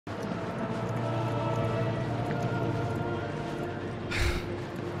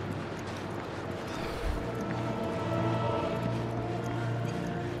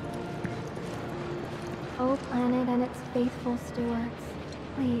O planet and its faithful stewards,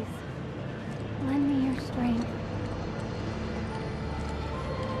 please, lend me your strength.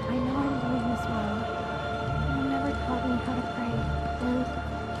 I know I'm doing this wrong. You never taught me how to pray, and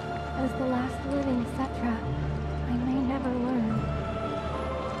as the last living Cetra, I may never learn.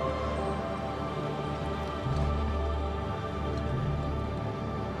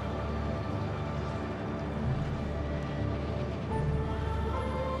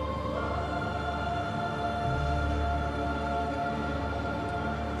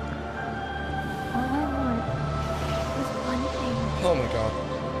 Oh my god.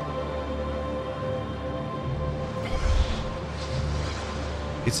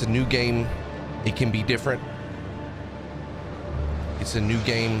 It's a new game. It can be different. It's a new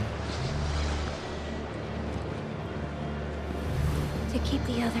game. To keep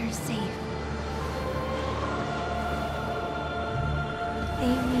the others safe.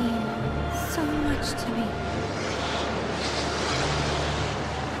 They mean so much to me.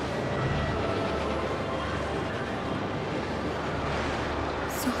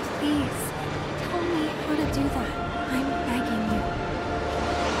 So please, tell me how to do that. I'm begging you.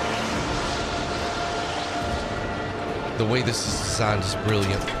 The way this is designed is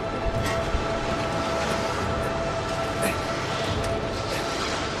brilliant.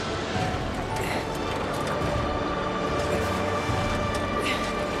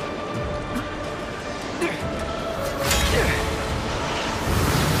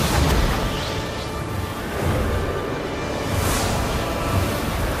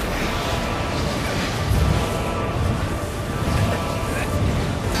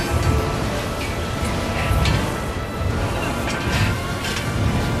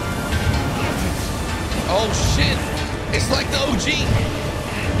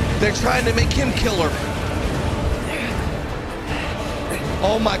 They're trying to make him kill her.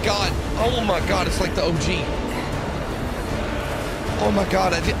 Oh my god. Oh my god, it's like the OG. Oh my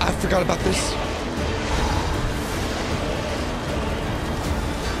god, I forgot about this.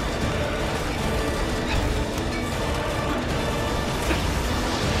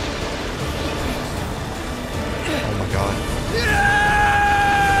 Oh my god.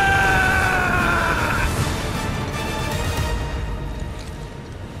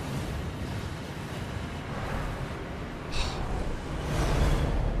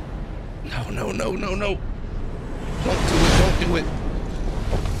 No. Don't do it.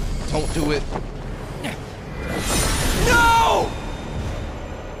 Don't do it. No!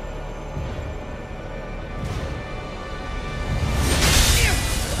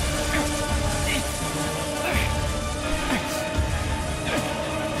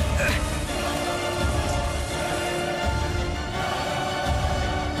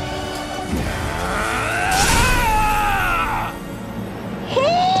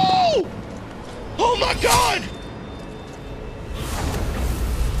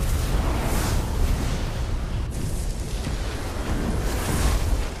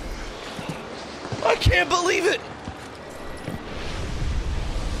 I can't believe it!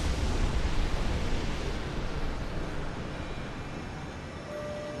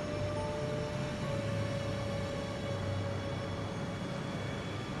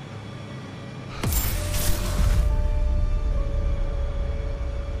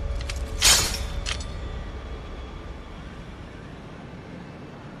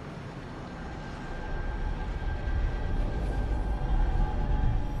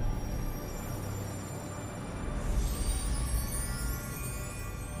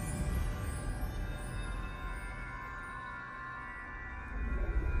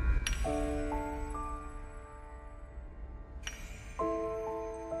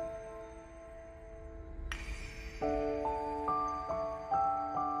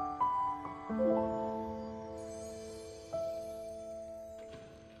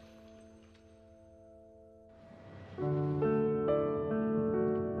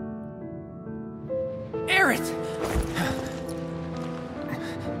 Aerith!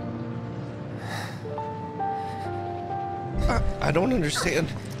 I don't understand.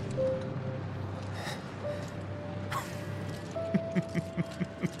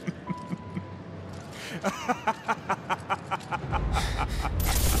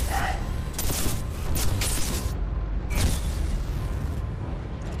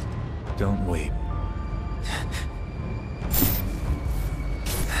 Don't weep.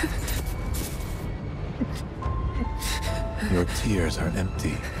 Your tears are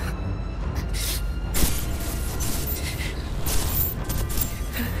empty.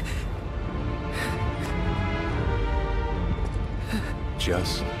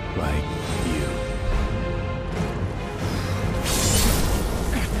 Just like you.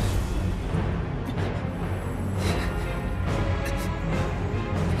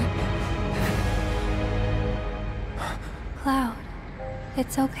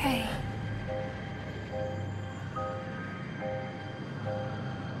 it's okay.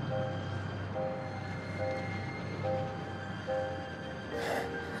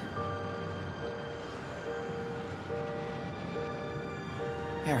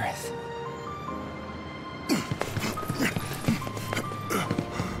 Aerith.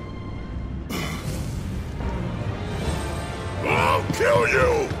 I'll kill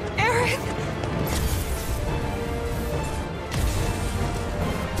you! Aerith!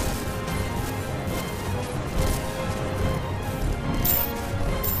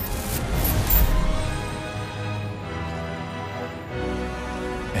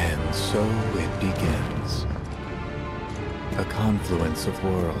 And so it begins. A confluence of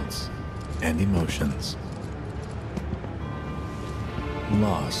worlds and emotions.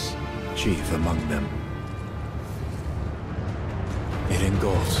 Loss, chief among them. It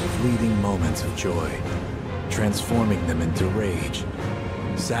engulfs fleeting moments of joy, transforming them into rage,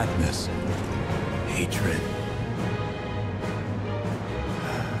 sadness, hatred.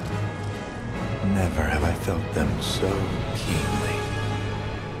 Never have I felt them so keenly.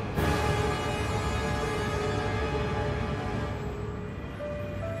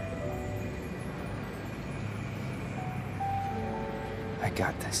 I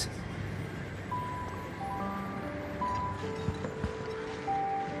got this.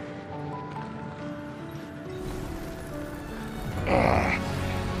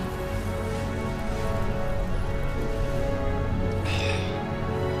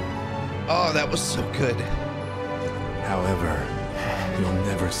 Oh, that was so good. However, you'll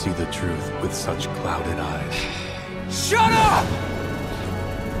never see the truth with such clouded eyes. Shut up!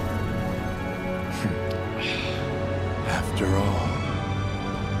 After all,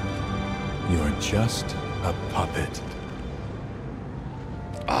 you're just a puppet.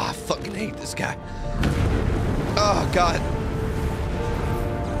 Ah, I fucking hate this guy. Oh, God.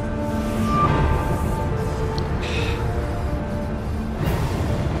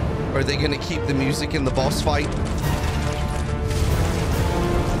 Are they gonna keep the music in the boss fight?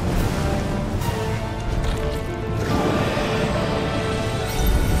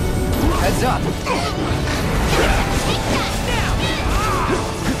 Heads up!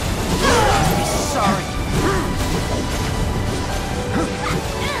 Sorry.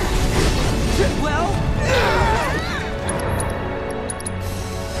 Well,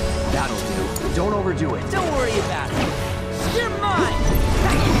 that'll do. Don't overdo it. Don't worry about it. You're mine.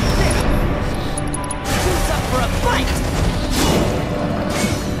 Who's up for a fight?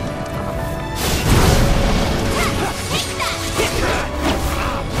 Take that!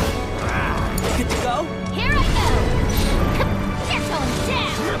 Good to go? Here I go! They're going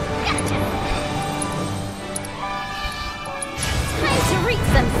down! Gotcha! Time to wreak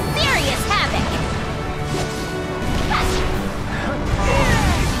some serious havoc!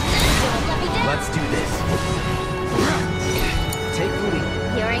 Let's do this. Take the lead.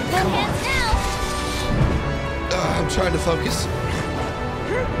 You're in good hands now! I'm trying to focus.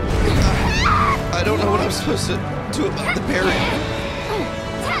 I don't know what I'm supposed to do about the parry.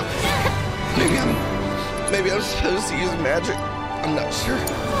 Maybe I'm supposed to use magic. I'm not sure.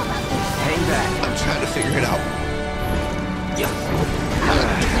 Hang back. I'm trying to figure it out.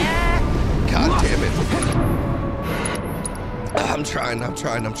 God damn it. I'm trying.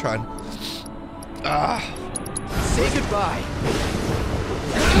 Say goodbye.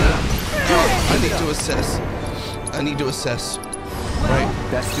 I need to assess. Right.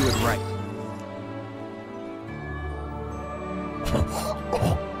 Best do it right.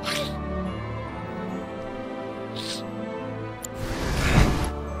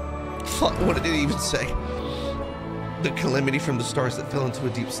 Fuck, what did it even say? The calamity from the stars that fell into a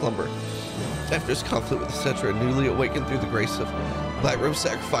deep slumber. After his conflict with the Cetra, newly awakened through the grace of Black Robe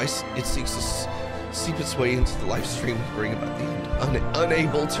sacrifice, it seeks to seep its way into the life stream to bring about the end.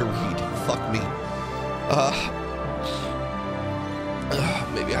 Unable to read. Fuck me.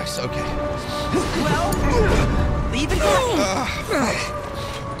 Maybe okay. Well, leave it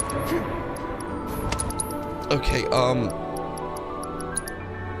Okay,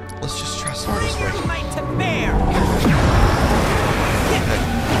 let's just try start this way. Might to bear.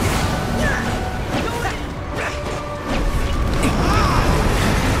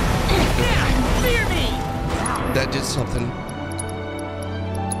 Fear me. That did something.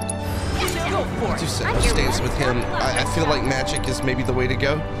 Go for Do it. stance with him. I feel like magic is maybe the way to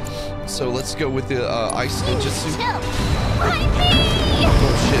go. So let's go with the ice ninjutsu.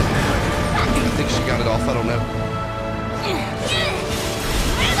 Oh shit. I think she got it off. I don't know. Okay.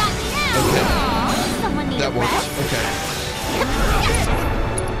 That works. Okay.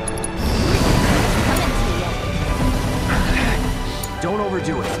 Don't overdo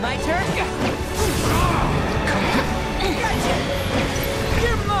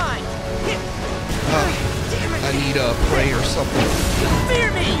something.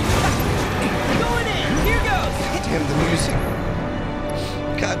 Fear me! Going in! Here goes! Damn the music.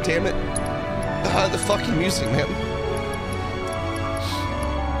 God damn it. The fucking music, man.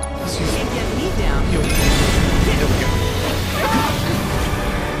 Can't get me down. There we go.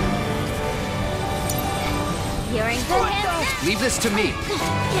 You're in good hands. Leave this to me.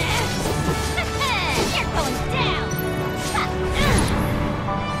 You're going down.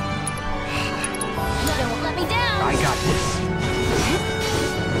 You won't let me down. I got this.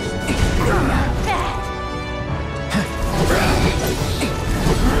 Not bad.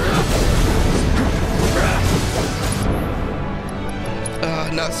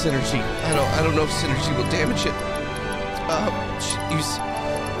 Not synergy. I don't know if synergy will damage it. Should use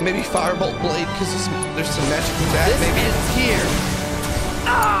maybe firebolt blade because there's some magic in that. This Maybe ends here.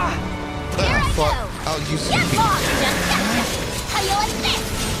 Ah! Here I fuck. go. I'll use You're it. lost, just how you like this?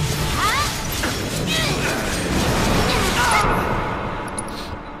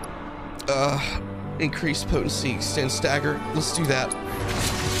 Increase potency, extend stagger. Let's do that.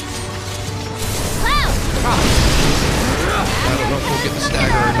 Cloud. I don't know if we'll get the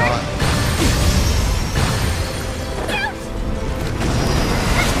stagger or not.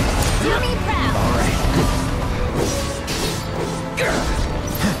 Do me proud. All right.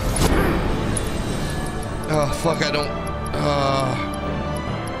 Oh fuck! I don't.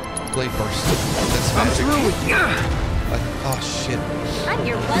 Blade burst. That's I'm magic. through with you. Oh shit. I'm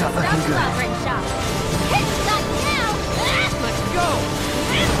your one-stop sovereign shop. Not now. Let's go.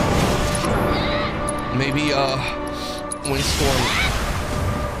 Maybe windstorm.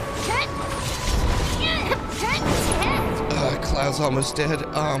 Cloud's almost dead.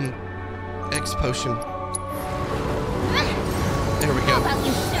 X potion. There we go.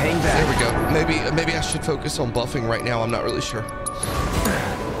 Hang There we back. go. Maybe I should focus on buffing right now. I'm not really sure.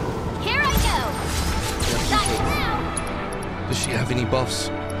 Here I go. Not now. Does she have any buffs?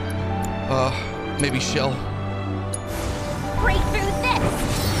 Maybe Shell. Break through this.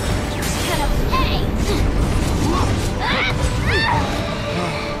 You're gonna pay.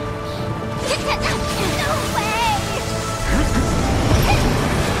 No way.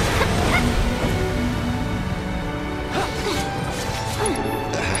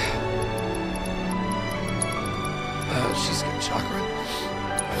 She's got chakra.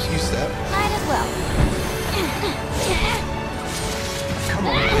 Let's use that. Might as well. Come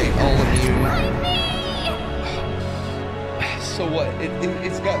on. Okay, all immune. Why me? So what?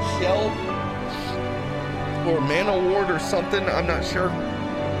 It's got Shell or Mana Ward or something. I'm not sure.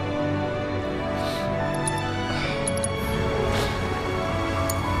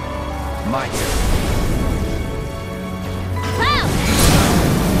 My turn. Cloud.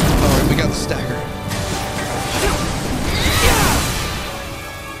 All right, we got the stagger.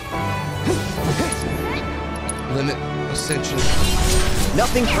 Limit ascension.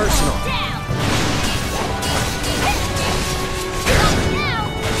 Nothing personal. Down. Now.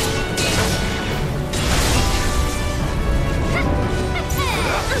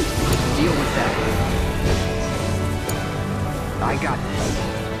 Deal with that. I got this.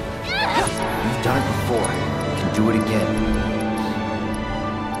 You've done it before. You can do it again.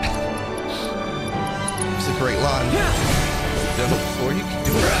 It's a great line. You've done it before, you can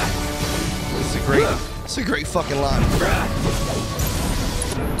do it. It's a great fucking line.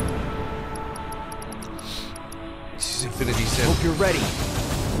 This is Infinity Sin. Hope you're ready.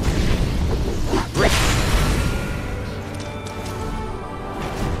 Break.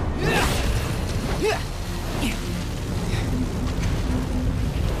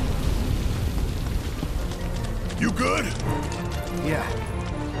 You good? Yeah.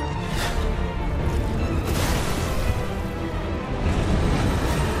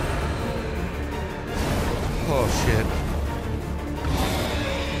 Oh shit.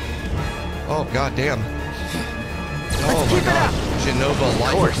 Oh goddamn. Oh my god. Genova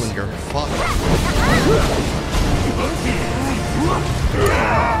life clinger. Fuck.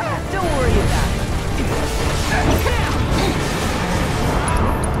 Don't worry about it.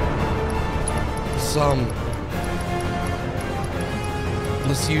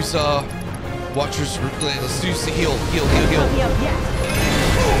 Let's use Watcher's. Let's use the heal. Heal. There we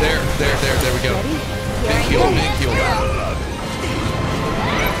go. Big heal.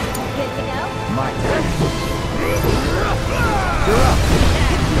 Good to go. My turn. You're up.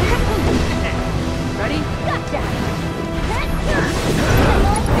 Ready? Gotcha.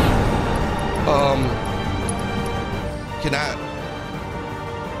 Can I?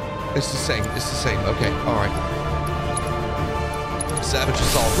 It's the same. Okay, all right. Savage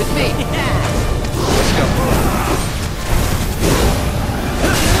assault. With me. Let's go.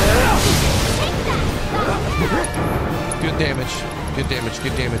 Good damage. Good damage.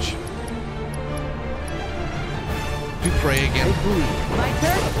 Good damage. Do pray again. My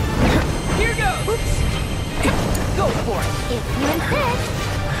turn. Here goes. Oops. Go for it. If you insist.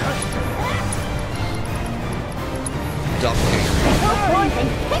 Doppelganger.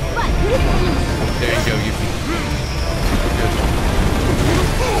 Pick one. There you go, Yuffie. Good.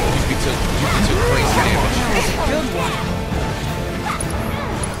 Yuffie took crazy damage. Good one.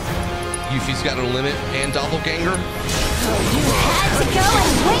 Yuffie's got a limit and doppelganger. You had to go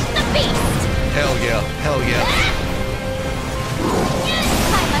and wake the beast. Hell yeah. Hell yeah.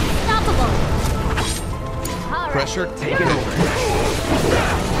 I'm unstoppable. All right. Pressured. Take it over.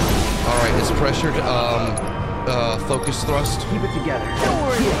 All right, it's pressured. Focus thrust. Keep it together. Don't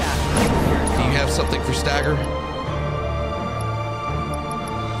worry about it. Do you have something for stagger?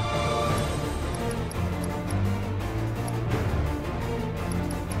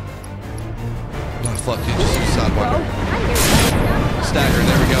 Oh, fuck, dude, just use Sidewinder. Stagger,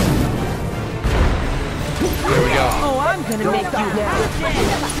 there we go. There we go. Oh, I'm gonna make you down.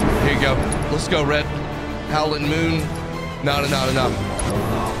 Here you go. Let's go, Red. Howling Moon. No.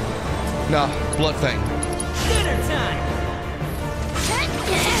 Nah, Bloodfang. Dinner time.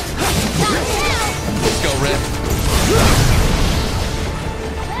 Let's go, Red.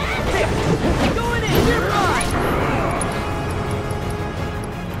 Going in. You're mine.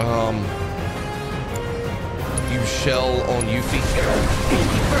 You shell on Yuffie.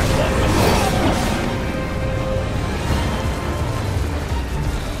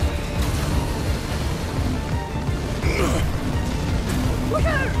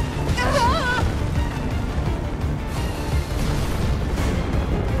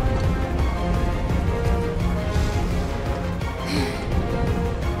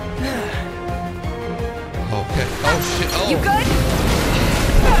 Okay. Oh shit. Oh. You good?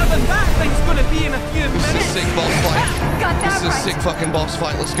 The that thing's gonna be in a few This is a minutes. sick boss fight. Got This that is a right. sick fucking boss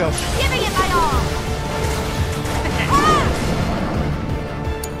fight. Let's go. Giving it my all. Ah!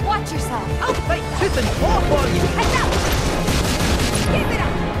 Watch yourself. I'll fight tooth and claw for you. Heads up. Keep it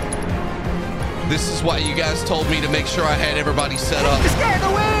up. This is why you guys told me to make sure I had everybody set up. Scared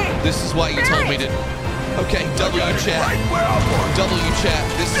away. This is why you told me to. Okay, W chat. W chat.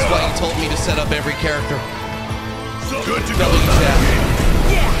 This is why you told me to set up every character. Good to W go. chat.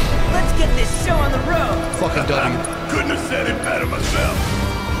 Yeah, let's get this show on the road. Fucking W. Couldn't have said it better myself.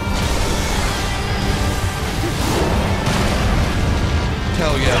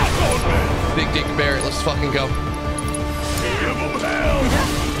 Hell yeah. Come on, man. Big Dick Barrett. Let's fucking go. Give them hell.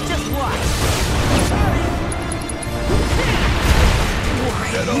 Just watch.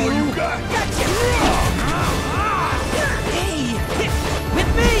 That all you got? Gotcha. Hey,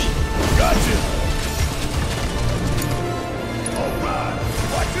 with me. Gotcha. All right.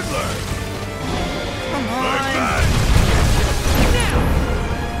 Watch and learn. Come Learn on. fast.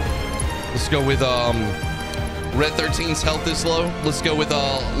 Let's go with Red 13's health is low. Let's go with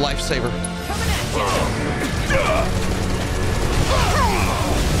Lifesaver.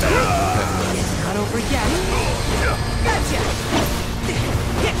 It's not over yet. Gotcha.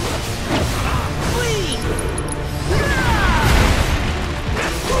 Flee.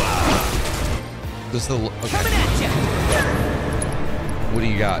 This is the Coming okay. at you. What do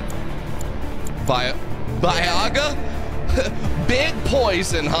you got? Viaga? Big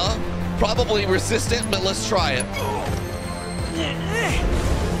poison, huh? Probably resistant, but let's try it.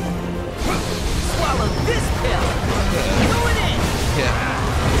 Swallow this pill. Going in. Yeah.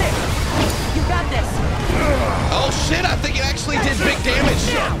 There. You got this. Oh shit, I think it actually did big damage.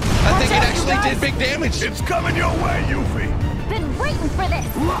 I think it actually did big damage. It's coming your way, Yuffie. Been waiting for this.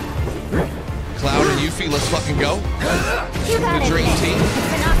 Cloud and Yuffie, let's fucking go. You got The it. dream team. It's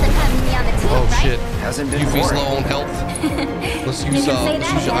been awesome having me on the team, Oh right? shit. Hasn't been Yuffie's boring. low on health. Let's You use can say let's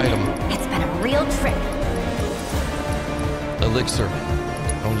that use your again. item. It's been a real trip. Elixir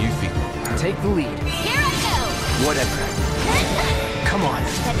on Yuffie. Take the lead. Here I go. Whatever. Come on.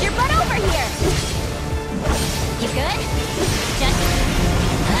 Get your butt over here. You good? Just...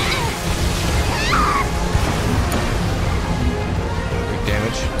 Big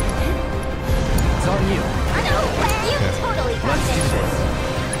damage. It's on you. You totally got Let's do this. this.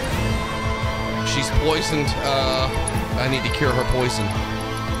 She's poisoned. I need to cure her poison.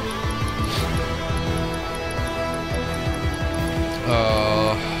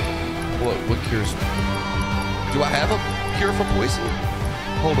 What cures? Do I have a cure for poison?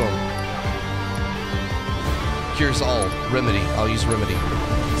 Hold on. Cures all. Remedy. I'll use remedy.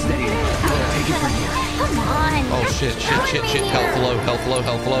 Steady. Take it from here. Come on. Oh shit. Health low.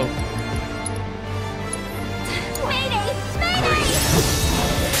 Health low. Mayday! Mayday!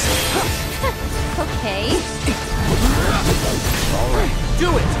 Okay. Alright, do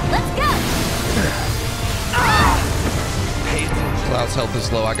it! Let's go! Pay attention. Cloud's health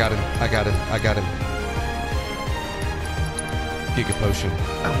is low. I got him. I got him. I got him. Giga potion.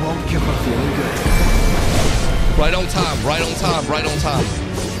 I won't give up feeling good. Right on time. Right on time. Right on time.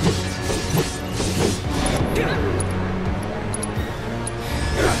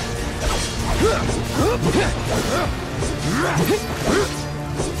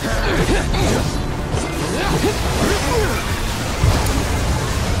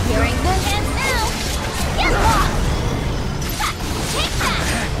 You're in good hands now! Get lost! Ha! Take that!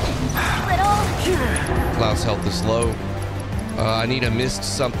 Little... Cloud's health is low. I need a mist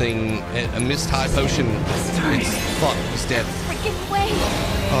something. A mist high potion. Fuck, he's dead. Freaking way!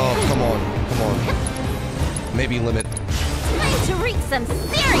 Oh, come on. Come on. Maybe limit. Time to wreak some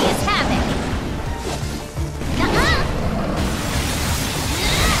serious havoc! Nuh-uh!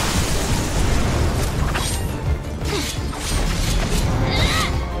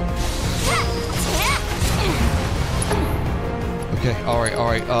 Okay, alright,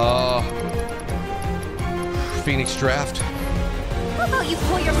 alright. Phoenix draft. How about you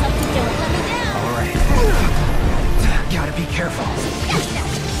pull yourself together and let me down? Alright. Gotta be careful.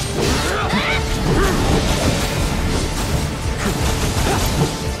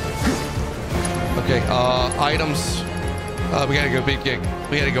 Okay, items. We gotta go big gig.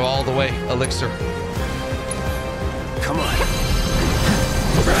 We gotta go all the way. Elixir. Come on.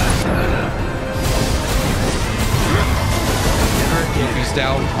 If he's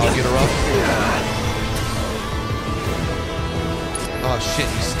down, I'll get her up. Oh shit,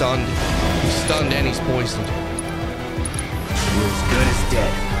 he's stunned. He's stunned and he's poisoned. You're as good as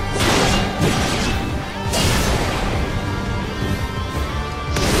dead.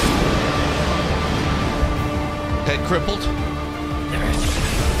 Head crippled.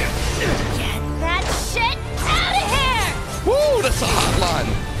 Get that shit out of here! Woo, that's a hot line.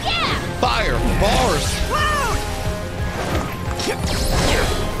 Yeah! Fire, bars.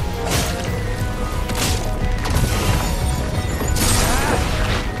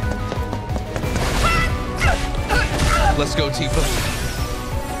 Let's go, Tifa.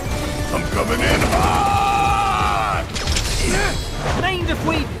 I'm coming in hot! Mind if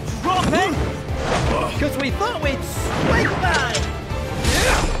we drop in? Because we thought we'd swing by!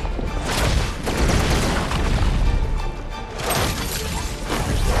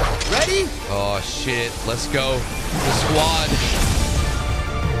 Ready? Oh shit, let's go. The squad.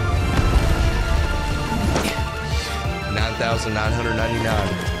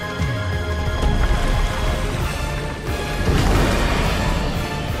 9,999.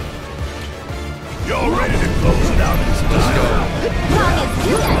 Y'all ready to close it out? Let's go. Long as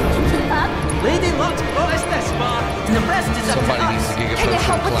you guys can keep up. Lady Luck brought us this far, and the rest is up to Somebody needs us. to Giga Can you Potion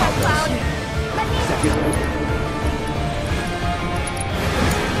help with that, Cloud. Cloud? Let me...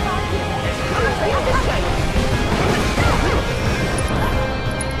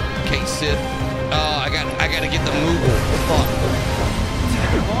 Okay, Sid. I gotta get the Moogle. Fuck.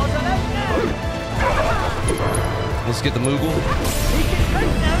 Let's get the Moogle.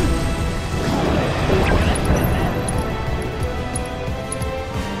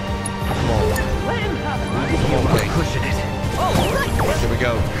 Come on. Come on, Kate. Pushing it. Here we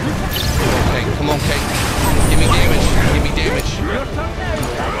go. Okay, come on, Kate. Give me damage. Give me damage.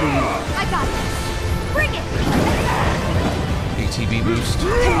 I got it. Bring it! ATB boost.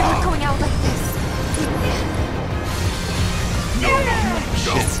 I'm not going out like this.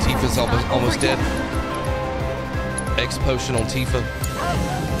 Shit, Tifa's almost dead. X potion on Tifa.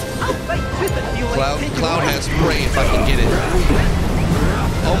 Cloud has spray if I can get it.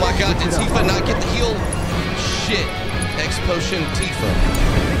 Oh my god, did Tifa not get the heal? Shit. X potion Tifa.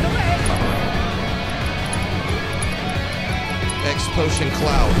 X potion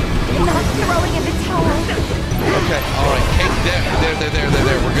Cloud. Not throwing in the towel. Okay, alright. Kate, there.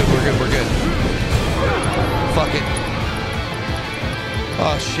 We're good. Fuck it.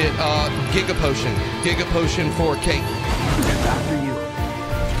 Oh shit. Giga potion. Giga potion for Kate. After you.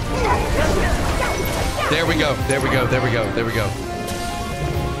 There we go.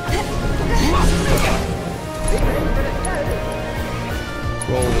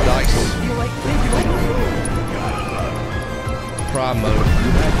 Roll the dice. Prime mode. You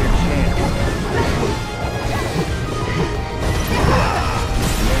had your chance.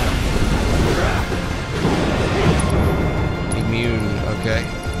 Immune, okay.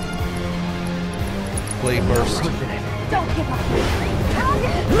 Blade burst. Don't give up.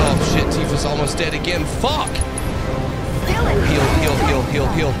 Oh shit, Tifa's almost dead again. Fuck! Still it.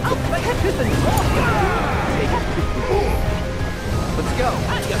 Heal. Let's go.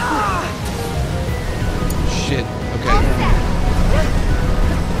 Shit. Okay.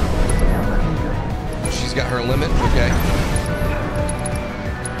 She's got her limit. Okay.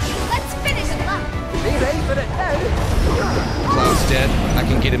 Let's finish him up. Be ready for it now. Cloud's dead. I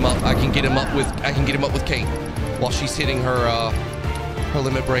can get him up. I can get him up with Kate while she's hitting her her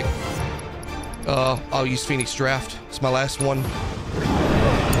limit break. I'll use Phoenix Draft. It's my last one.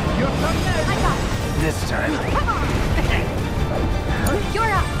 Your turn now. This time. Come on.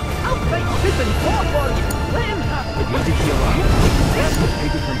 You're up. I'll fight flipping forward. Let him have it. Need to heal up. Let's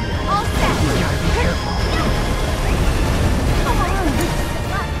take it from here. All set. You gotta be careful. Come on. Come on.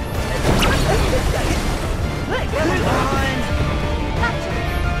 Gotcha.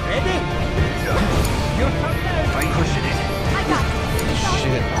 Ready? Your turn now. I'm pushing it. I got it.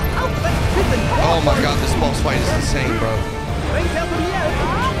 Shit. I'll fight flipping forward. Oh my god, this boss fight is insane, bro. Right over here.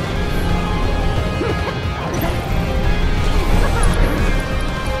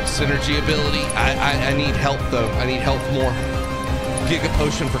 Synergy ability. I need health though. I need health more. Giga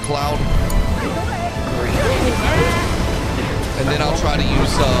Potion for Cloud. And then I'll try to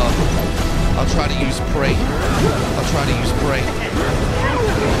use Prey. I'll try to use Prey.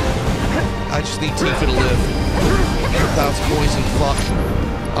 I just need Tifa to live. Cloud's poison, fuck.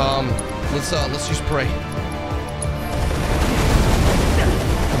 Let's use Prey.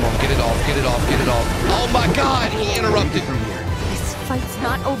 Come on, get it off, get it off, get it off. Oh my god, he interrupted. This fight's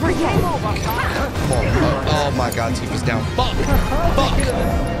not over yet. Come on. Oh my god, Tifa's down. Fuck! Fuck!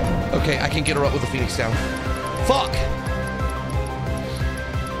 Okay, I can get her up with the Phoenix down. Fuck!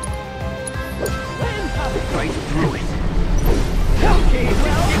 Right through it. Okay,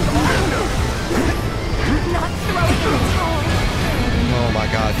 well. Not throwing in the towel. Oh my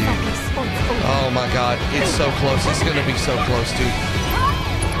god, dude. This one's over. Oh my god, it's so close. It's gonna be so close, dude.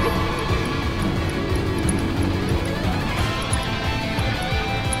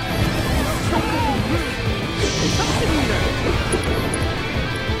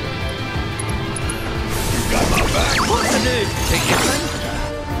 Got my back. What's the news? Take it.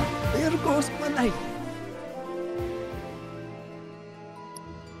 There goes my knife.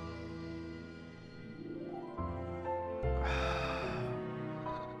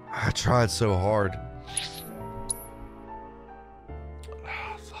 I tried so hard.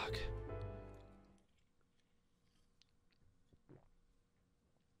 Oh, fuck.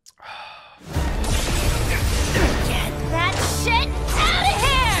 Get that shit out of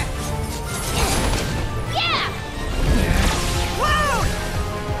here! Yeah! Whoa!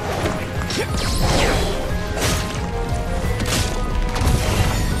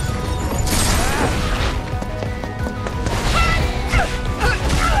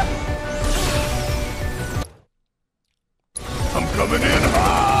 I'm coming in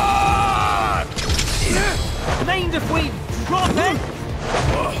hot! Mind if we drop in?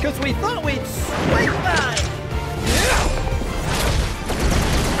 Because we thought we'd split that.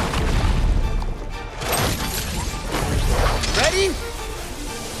 Ready?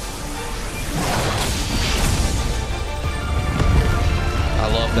 I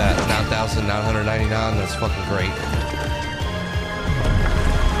love that. 9,999. That's fucking great.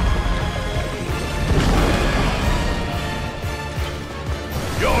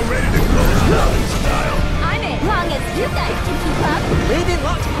 Y'all ready to close it out in style? I'm in. Long as you guys can keep up. Lady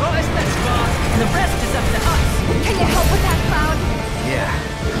Luck brought us this far, and the rest is up to us. Can you help with that, Cloud? Yeah.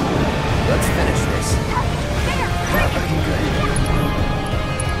 Let's finish this. There! Looking good.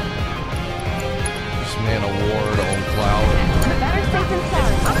 Just man award on Cloud. Better safe than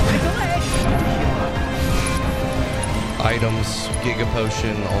sorry. Items, Giga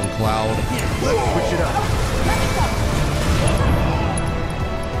Potion on Cloud. Let's switch it up.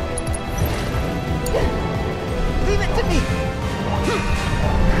 Leave it to me.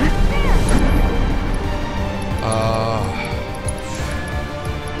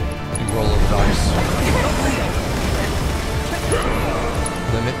 You roll of dice.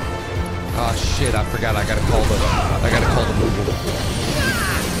 Limit. Ah shit, I forgot I gotta call the move.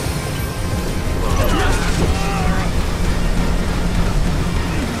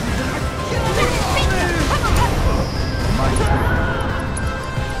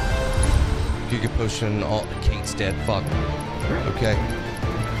 Giga Potion, all Kate's dead, fuck. Okay.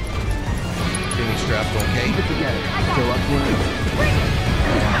 Phoenix Draft on Kate. Together. Go up one.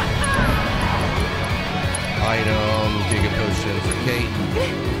 Item, Giga Potion for Kate.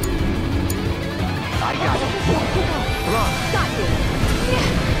 I got it. Come on.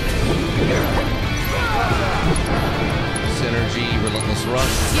 Synergy, Relentless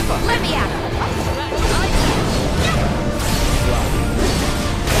Rush. Let me out.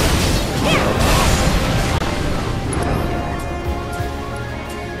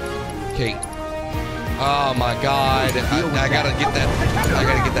 Kate. Oh my god. I gotta get that. I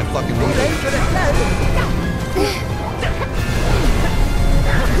gotta get that fucking needle.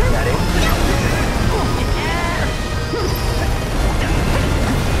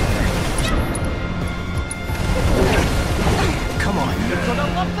 Come on. You're gonna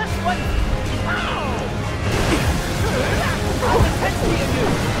love this one. All the intensity of you.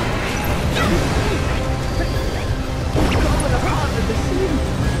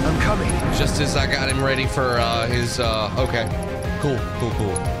 I'm coming. Just as I got him ready for his okay. Cool.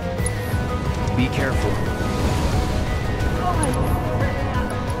 Be careful.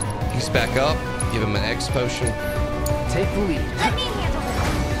 He's back up. Give him an X potion. Take the lead. Let me handle it.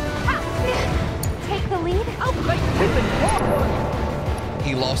 Ha! Take the lead? I'll break the forward.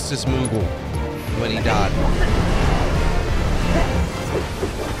 He lost his Moogle when he died.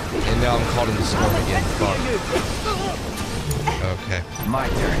 And now I'm caught in the storm again. Fuck. Okay. My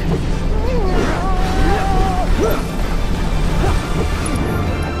turn.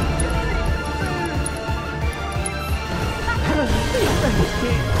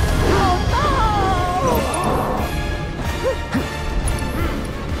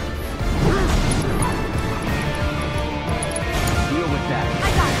 Deal with that. I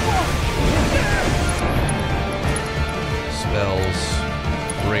got Spells.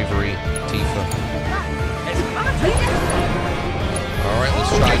 Bravery. Tifa. Alright,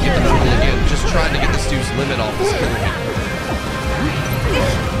 let's try to get the Moogle again. Just trying to get this dude's limit off is killing me.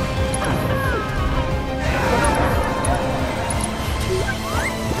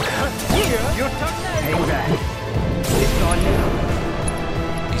 Hang back. It's on you.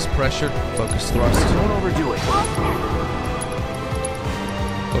 He's pressured. Focus thrust. Don't overdo it.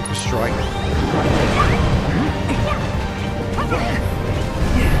 Focus strike. Let's try it.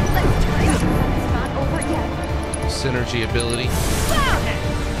 It's not over yet. Synergy ability.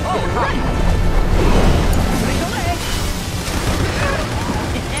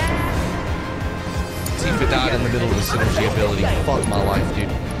 Tifa died in the middle of the synergy ability. Fuck my life, dude.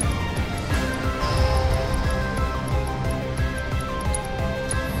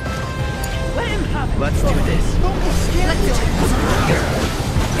 Let's do this. Let's do it.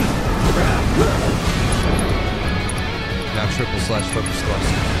 Now triple slash focus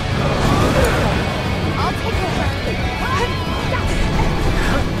thrust. I'll take over.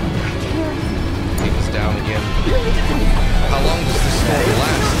 Tifa's down again. How long does this storm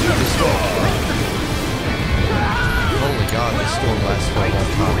last? This storm. Holy god, this storm lasts for a long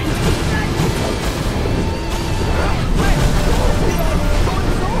time.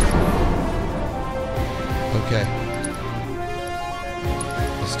 Okay.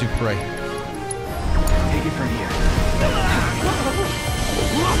 Let's do pray. Take it from here.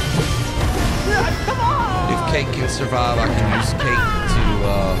 If Kate can survive, I can use Kate to,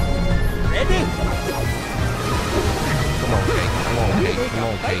 Ready? Come on, Kate. Come on, Kate. Come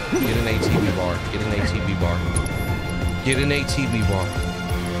on, Kate. Get an ATB bar. Get an ATB bar. Get an ATB bar.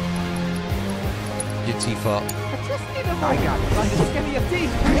 Get Tifa up. I just need a moment. I got it. On the skinny of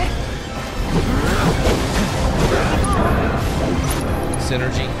teeth.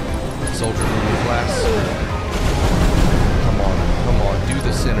 Synergy. Soldier moving class. Come on. Do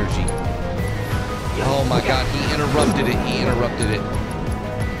the synergy. Oh my god, he interrupted it.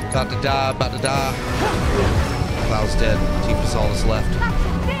 About to die. Cloud's dead. Tifa's all that's left.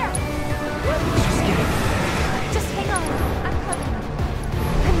 There. Just hang on. I'm coming.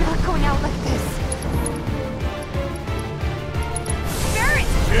 I'm not going out like this. Barrett!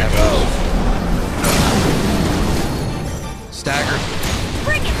 Staggered.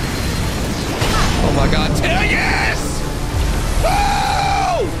 Bring it! Oh my god. Yes!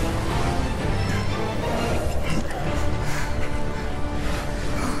 Oh!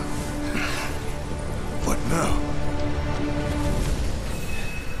 What now?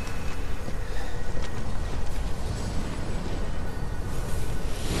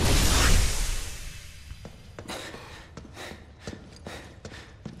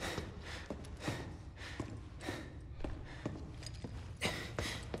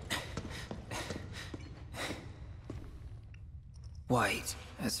 White,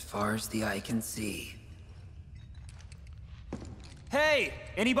 as far as the eye can see. Hey,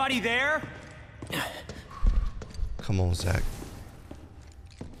 anybody there? Come on, Zach.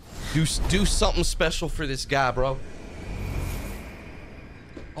 Do something special for this guy, bro.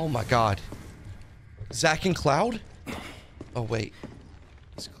 Oh my god. Zach and Cloud? Oh wait.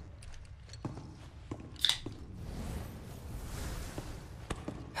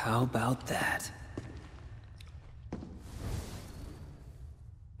 How about that?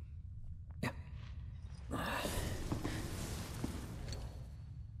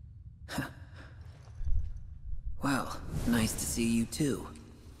 see you too.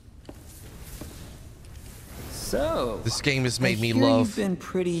 So, This game has made I me hear love. You've been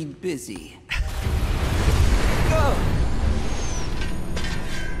pretty busy.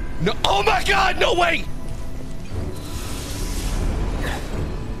 No, oh my God, no way!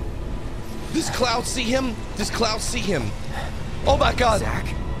 Does Cloud see him? Does Cloud see him? Oh my God! Zack.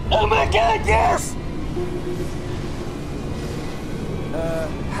 Oh my God, yes!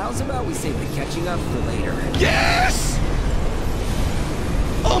 How's about we save the catching up for later? Yes!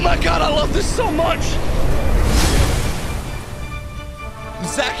 Oh my God, I love this so much!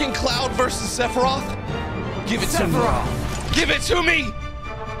 Zack and Cloud versus Sephiroth? Give it to me. Give it to me!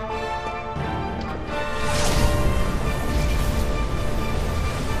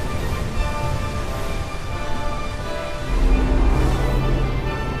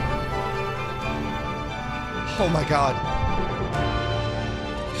 Oh my God.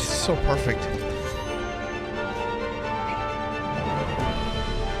 This is so perfect.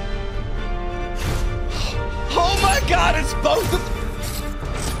 Oh my God, it's both of them.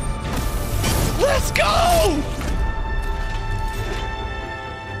 Let's go!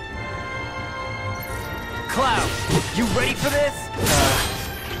 Cloud, you ready for this?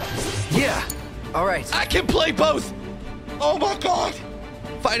 Yeah. All right. I can play both! Oh my God!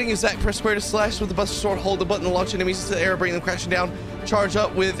 Fighting is Zack, press square to slash with the Buster Sword, hold the button to launch enemies into the air, bring them crashing down. Charge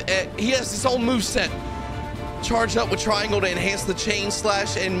up with, he has his own moveset. Charge up with triangle to enhance the chain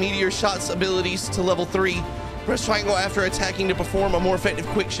slash and meteor shots abilities to level 3. Press triangle after attacking to perform a more effective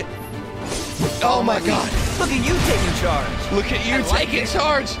quick shot. Oh my God! Look at you taking charge. Look at you taking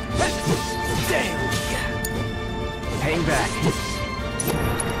charge! Damn. Hang back.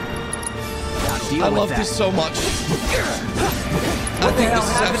 Now deal I with love that. this so much. I What the think hell this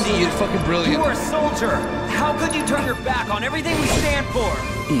is happened to absolutely you? fucking brilliant. You are a soldier. How could you turn your back on everything we stand for?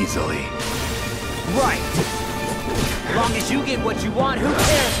 Easily. Right. As long as you get what you want, who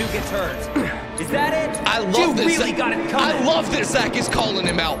cares who gets hurt? Is that it? I love you this. really got it coming. I love that Zack is calling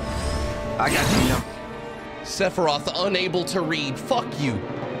him out. I got you. Sephiroth, unable to read. Fuck you.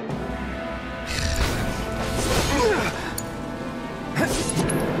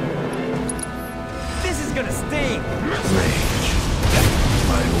 This is gonna sting. Rage.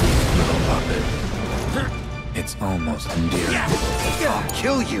 My weak little puppet. It's almost endearing. I'll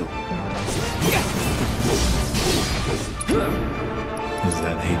kill you. Is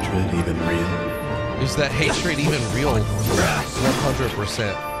that hatred even real? Is that hatred even real?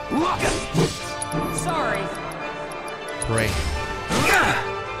 100%. Sorry. Great.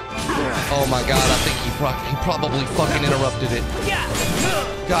 Oh my God, I think he probably fucking interrupted it.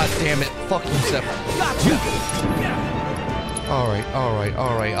 God damn it. Fuck you, Sephiroth. Gotcha. Alright, alright,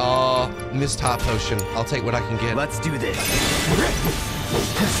 alright. Missed hot potion. I'll take what I can get. Let's do this.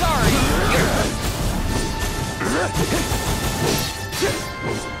 Sorry.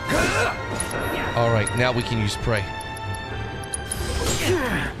 Alright, now we can use prey.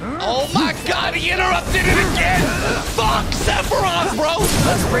 Oh my God, he interrupted it again! Fuck Sephiroth, bro!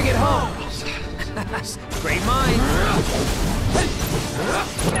 Let's bring it home. Great mind.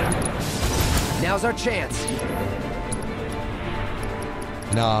 Now's our chance.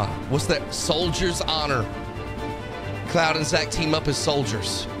 Nah, what's that? Soldier's honor. Cloud and Zack team up as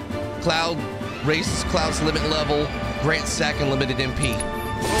soldiers. Cloud raises Cloud's limit level, grants Zack unlimited MP.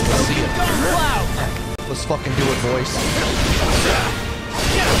 Let's see it. Cloud. Let's fucking do it, boys.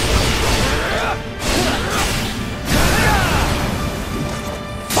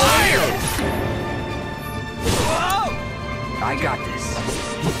 Fire! I got this.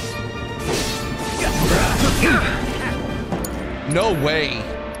 No way.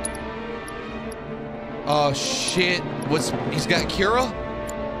 Oh shit. He's got Kira?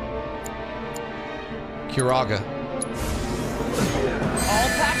 Kiraga. All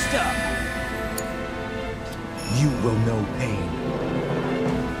patched up. You will know pain.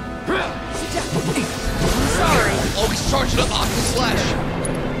 Sorry. Oh, he's charging up Octa Slash.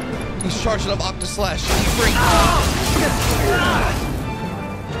 He's charging up Octa Slash. He's free.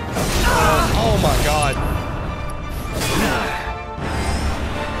 Oh my God.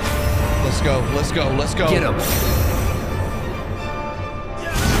 Let's go, let's go, let's go. Get him.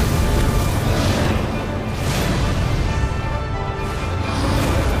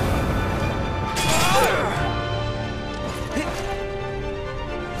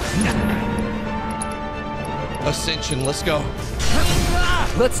 Ascension, let's go.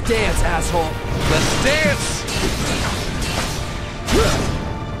 Let's dance, asshole. Let's dance.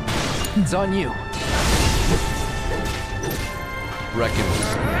 It's on you. Wreck him.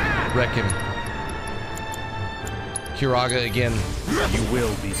 Wreck him. Kiraga again. You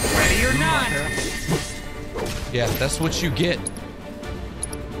will be Ready or not. Yeah, that's what you get.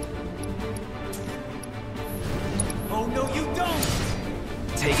 Oh, no, you don't!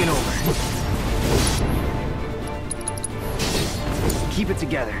 Taking over. Keep it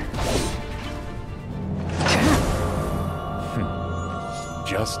together.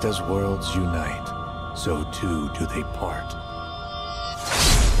 Just as worlds unite, so too do they part.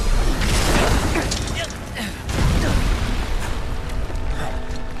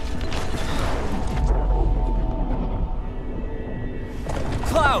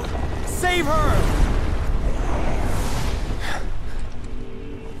 Cloud! Save her!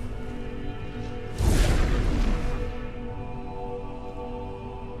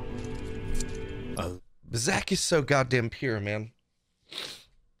 Zack is so goddamn pure, man.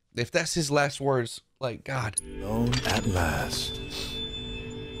 If that's his last words, like, God. Alone at last.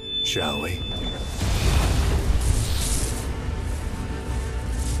 Shall we?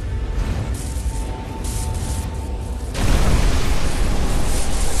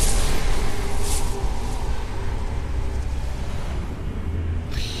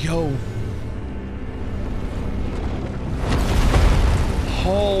 Yo.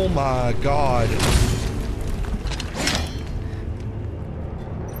 Oh my God.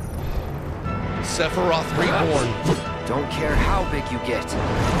 Sephiroth Reborn. Don't care how big you get.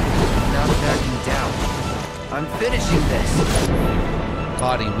 Not backing down. I'm finishing this.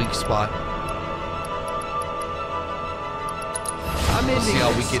 Body weak spot. I'm Let's see ending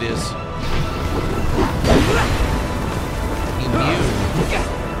how this. weak it is. Immune.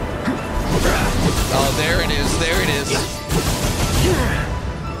 Oh, there it is. There it is.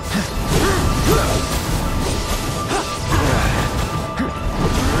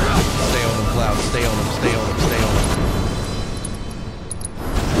 Stay on him, Cloud. Stay on him. Stay on him. Stay on him.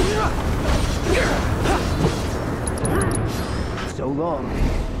 So long.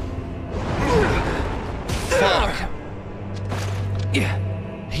 Fuck.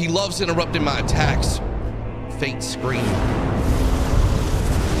 He loves interrupting my attacks. Faint scream.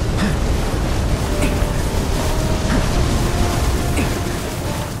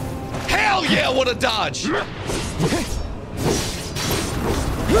 Hell yeah, what a dodge!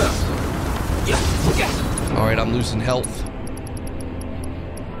 Alright, I'm losing health.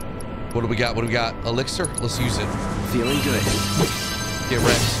 What do we got? What do we got? Elixir? Let's use it. Feeling good. Get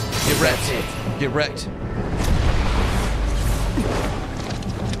wrecked. Get wrecked. Get wrecked.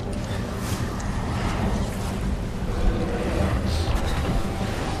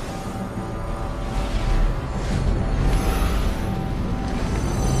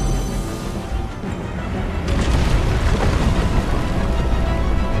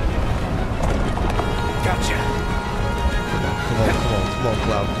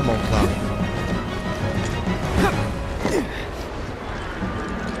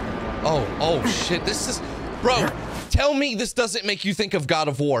 This is, bro, tell me this doesn't make you think of God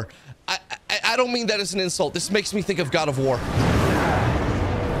of War. I don't mean that as an insult. This makes me think of God of War.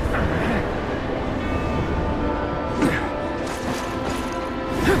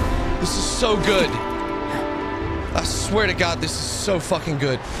 This is so good. I swear to God, this is so fucking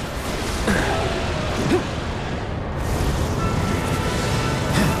good.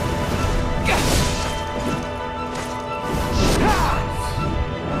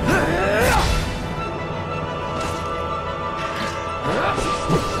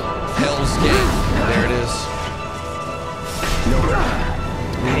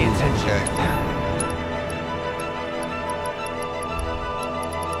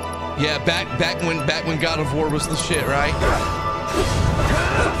 Yeah, back when God of War was the shit, right?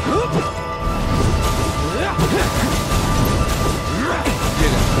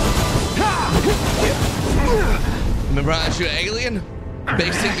 Remember I asked you an alien?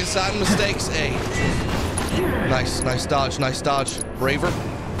 Basic design mistakes, A. Nice dodge, nice dodge. Braver.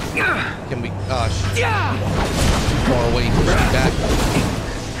 Can we, gosh. Too far away, push me back.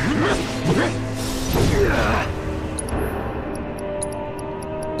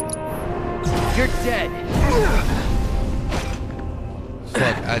 You're dead.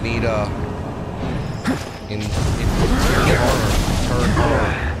 Fuck, I need turn armor.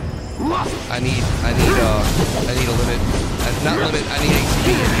 I need a limit. Not limit, I need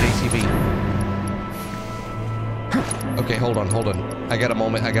ATB. Okay, hold on. I got a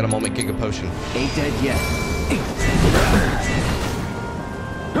moment, Giga Potion. Ain't dead yet.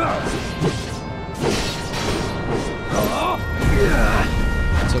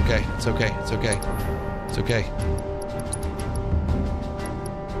 It's okay. Okay.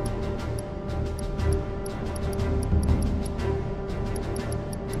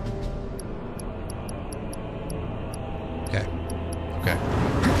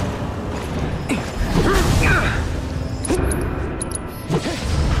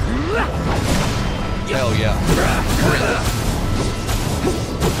 Hell yeah.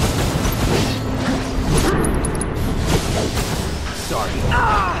 Sorry.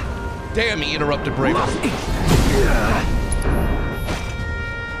 Damn, he interrupted Braver.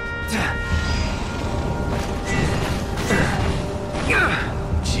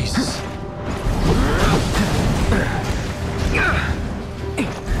 Jesus.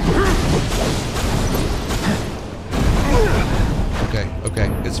 Okay,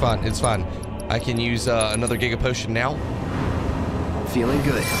 it's fine, it's fine. I can use another Giga Potion now. Feeling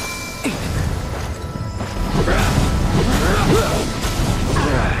good.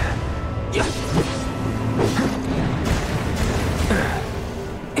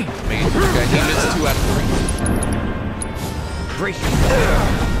 Okay, he missed 2 out of 3. Brace yourself.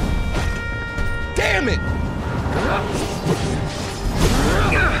 Damn it!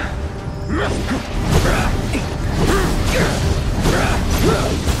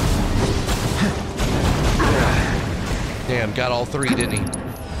 Damn, got all 3, didn't he?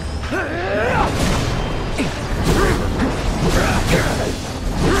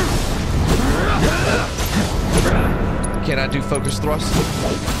 Can I do focus thrust?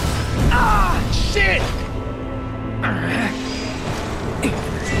 Ah, shit!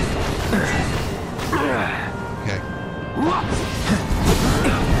 Okay.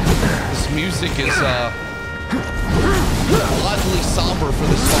 This music is oddly somber for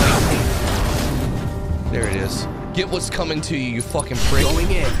this fight. There it is. Get what's coming to you, you fucking prick.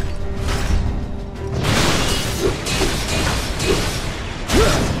 Going in.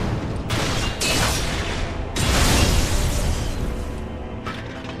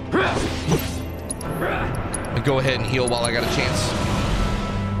 Go ahead and heal while I got a chance.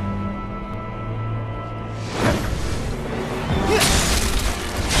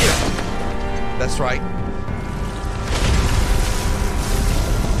 That's right.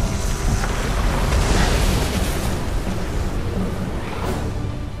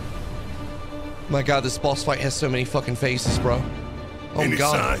 My God, this boss fight has so many fucking faces, bro. Oh Any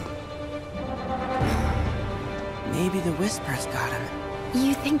God. sign? Maybe the Whispers got him.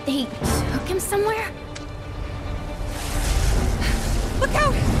 You think they took him somewhere? Look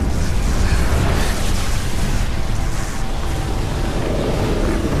out!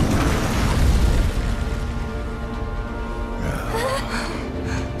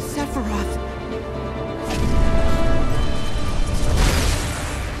 Sephiroth!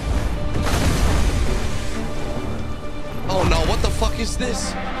 Oh no, what the fuck is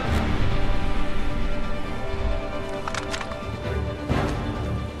this?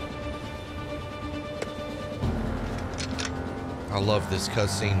 I love this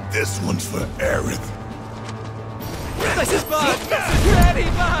cutscene. This one's for Aerith. This is bad! This is really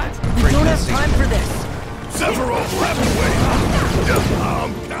bad! We don't have time for this. Sephiroth will have to wait.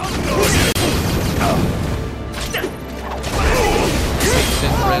 I'm counting on you.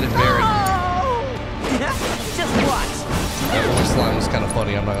 Sin, Red, and Barret. Just watch. That voice line was kind of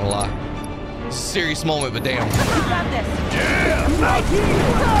funny, I'm not gonna lie. It's a serious moment, but damn. You got this. Yeah!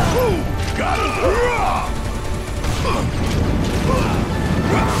 Ooh, got it!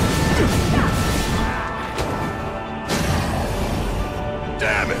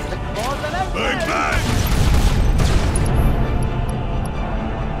 Damn it! Bang, bang!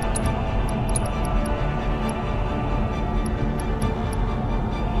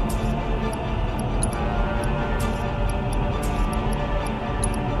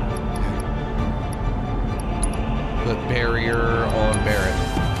 Put barrier on Barret.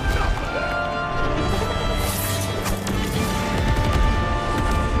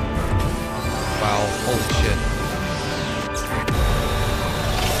 Wow, holy shit.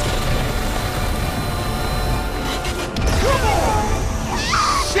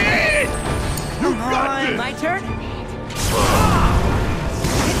 Shit! Come on, my turn.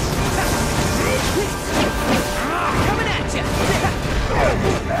 Coming at you.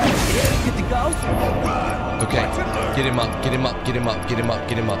 Good to go. Okay, get him up, get him up, get him up, get him up,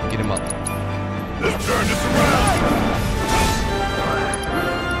 get him up, get him up. Let's turn this around!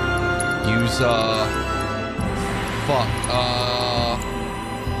 Use, fuck,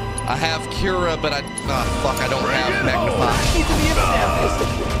 I have Cura, but I don't have Magnify. Need to be established.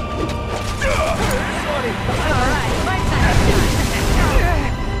 All right, my time.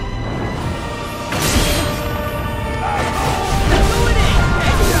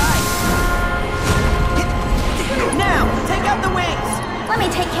 Now, take out the wings! Let me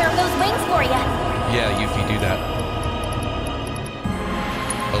take care of those wings for you. Yeah, Yuffie, do that.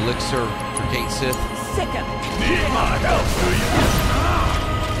 Elixir for Kate Sith. Sick of it. Need my help, do you?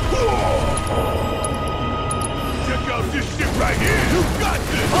 Check out this shit right here! You got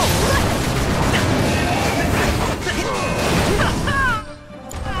this!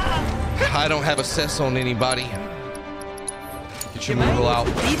 I don't have access on anybody. Get your removal out.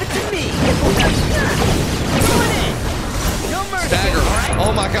 Leave it to me. No mercy. Stagger.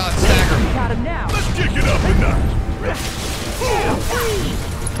 Oh my god, stagger. Got him now. Let's kick it up a notch.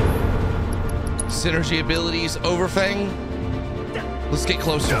 Synergy abilities, Overfang. Let's get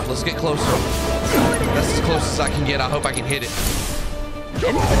closer. Let's get closer. That's as close as I can get. I hope I can hit it.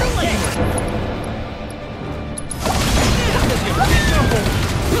 Come on.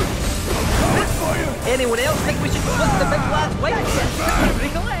 Anyone else think we should put the big glass weight? Don't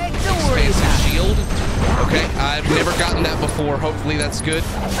worry about Expansive it. shield. Okay, I've never gotten that before. Hopefully that's good.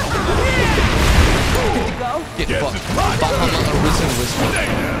 Good to go? Get fucked. Bahamut Arisen Whisper.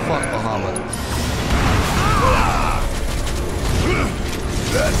 Fuck Bahamut.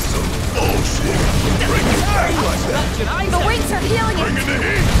 That's some bullshit. Bring it back like that. The wings are healing Bring it. in the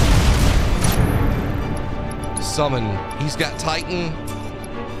heat. Summon. He's got Titan.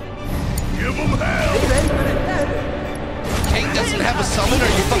 Give him hell. Kate doesn't have a summon? Are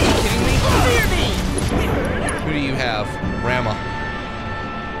you fucking kidding me? Who do you have? Rama.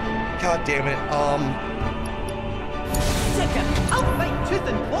 God damn it. I'll fight tooth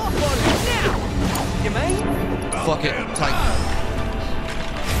and claw for it now. You mean? Fuck it. Titan.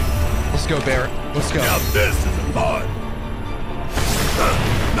 Let's go, Barrett. Let's go. Now this is fun.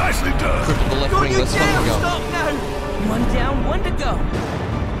 Nicely done. Cripple the left wing. Let's fucking go. Stop now. One down, one to go.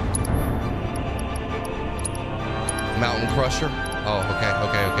 Mountain Crusher. Oh, okay.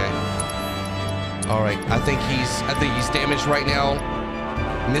 All right. I think he's damaged right now.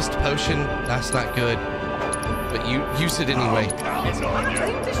 Missed potion. That's not good. But you use it anyway. It's not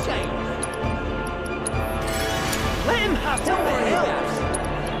time to shame. Let him have something else.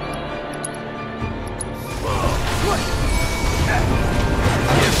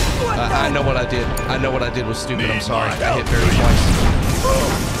 I know what I did. I know what I did was stupid. I'm sorry. I hit Barrett twice.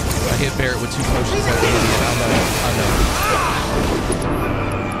 I hit Barrett with 2 potions at the end. I know.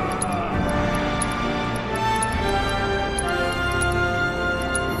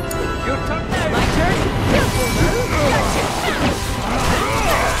 Your turn now. My turn.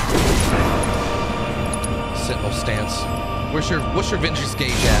 Sentinel stance. What's your vengeance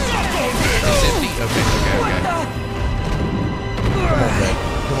gauge at? It's empty. Okay.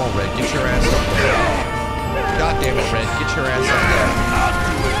 Come on, Red. Get your ass up there. God damn it, Red. Get your ass up there.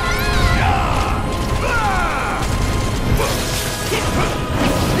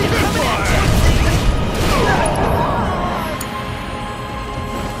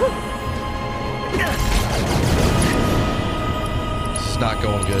 It's not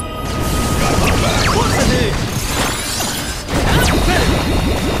going good.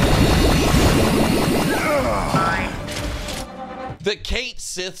 The Kate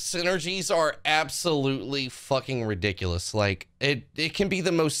Sith synergies are absolutely fucking ridiculous. Like, it can be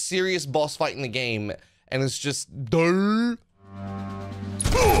the most serious boss fight in the game, and it's just duh.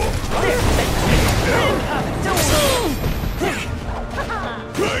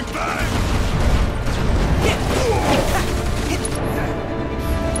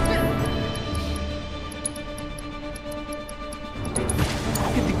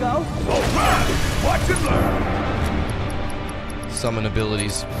 Good to go? Watch and learn. Summon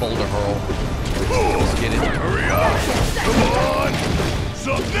abilities, Boulder Hurl. Let's get it. Hurry up. Come on.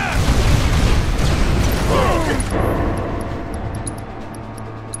 Sup next.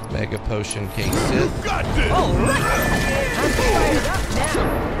 Mega Potion, Kate Sith. Got this. All right. I'm fired up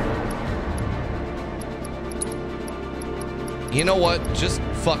now. You know what? Just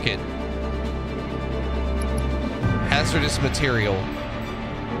fuck it. Hazardous material.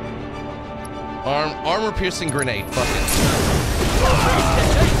 Armor piercing grenade. Fuck it.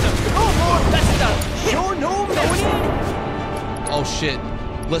 Oh shit.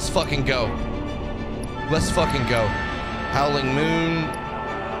 Let's fucking go. Let's fucking go. Howling Moon.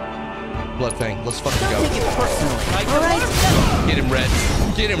 Bloodfang. Let's fucking go. Take it personally. All right. Get him, Red.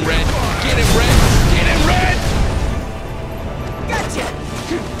 Get him, Red. Get him, Red. Get him, Red. Gotcha.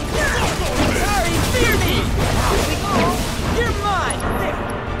 Sorry, fear me. You're mine. There.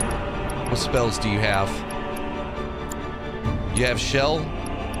 What spells do you have? You have Shell?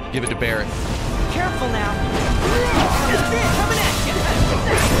 Give it to Barrett. Careful now. Coming at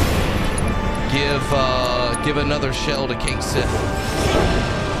you. Give another Shell to Kate Sith.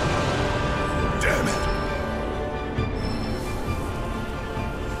 Damn it.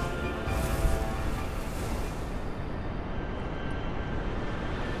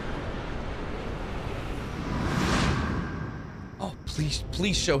 Oh,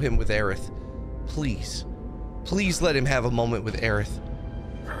 please show him with Aerith. Please. Please let him have a moment with Aerith.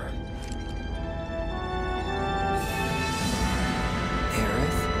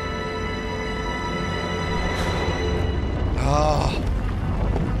 Aerith?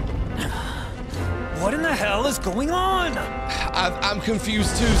 What in the hell is going on? I'm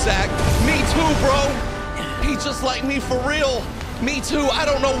confused too, Zach. Me too, bro. He just like me for real. Me too. I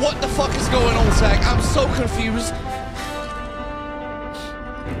don't know what the fuck is going on, Zach. I'm so confused.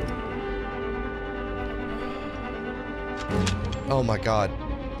 Oh my God.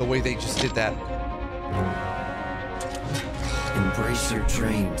 The way they just did that. Embrace your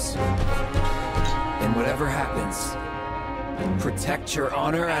dreams. And whatever happens, protect your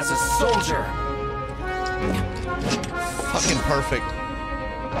honor as a soldier. Fucking perfect.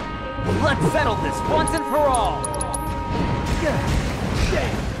 Let's settle this once and for all.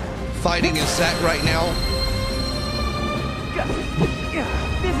 Fighting is Zach right now.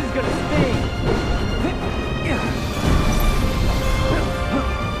 This is gonna sting.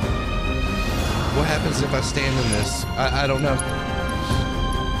 What happens if I stand in this? I don't know.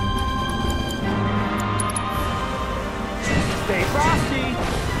 Stay frosty.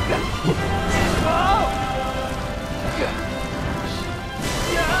 Oh!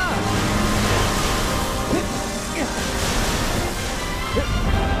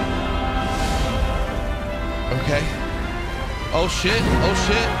 Okay. Oh shit. Oh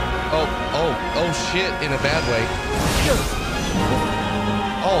shit. Oh shit in a bad way.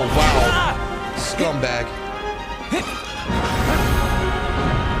 Oh wow. Scumbag.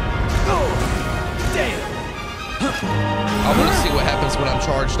 I want to see what happens when I'm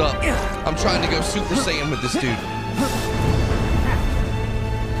charged up. I'm trying to go Super Saiyan with this dude.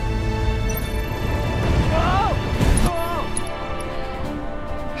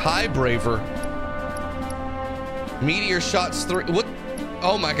 Hi, Braver. Meteor shots 3. What?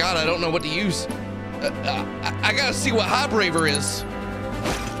 Oh my God, I don't know what to use. I gotta see what High Braver is.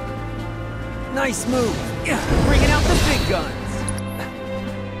 Nice move. Bringing out the big guns.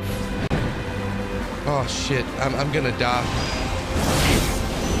 Oh shit, I'm gonna die.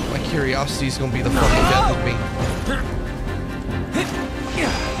 My curiosity is gonna be the fucking death of me.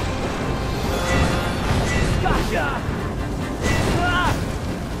 Gotcha.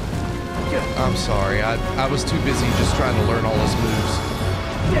 I'm sorry, I was too busy just trying to learn all his moves.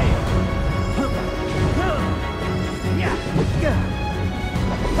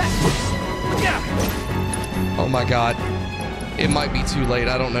 Oh my God. It might be too late.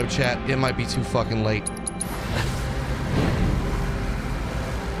 I don't know, chat. It might be too fucking late.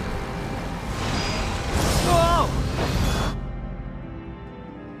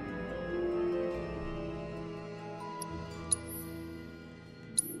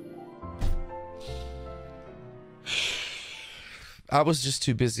 I was just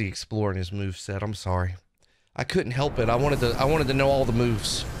too busy exploring his moveset. I'm sorry. I couldn't help it. I wanted to know all the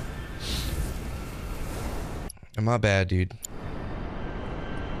moves. My bad, dude.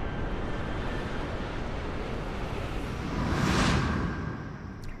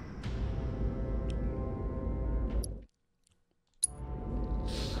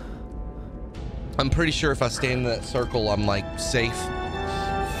 I'm pretty sure if I stand in that circle, I'm like safe.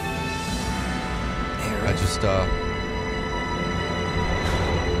 I just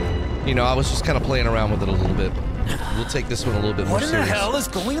you know, I was just kind of playing around with it a little bit. We'll take this one a little bit more serious. What in the hell is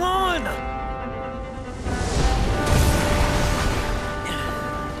going on?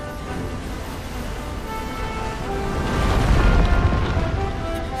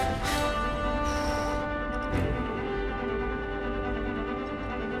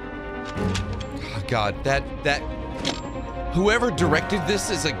 God, that whoever directed this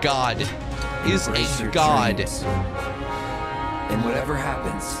is a god. Is a god. And whatever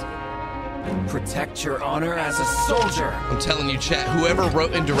happens, protect your honor as a soldier. I'm telling you, chat, whoever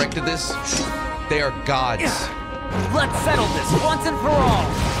wrote and directed this, they are gods. Let's settle this once and for all.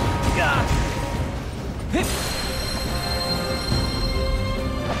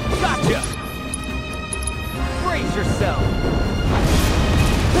 Gotcha. Brace yourself.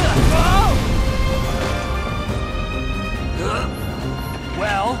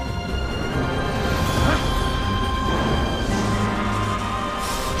 Well,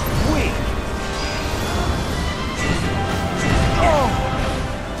 weak. Oh,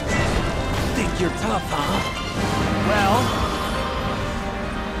 think you're tough, huh? Well,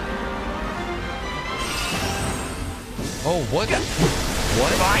 oh, what?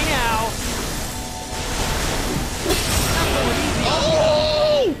 What? Bye now.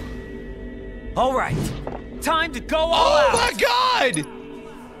 Oh! All right, time to go all out. Oh my God!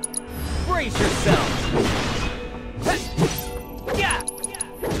 Brace yourself. Yeah.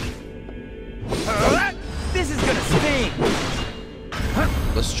 This is gonna sting.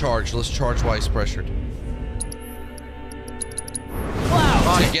 Let's charge while he's pressured.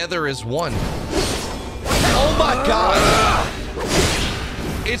 Cloud. Together as one. Oh my god!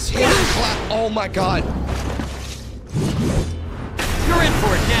 It's him and Cloud. Oh my god. You're in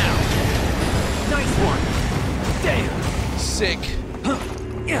for it now. Nice one. Damn. Sick.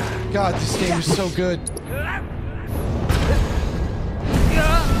 God, this game is so good.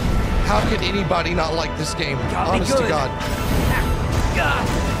 How could anybody not like this game? Honest to God.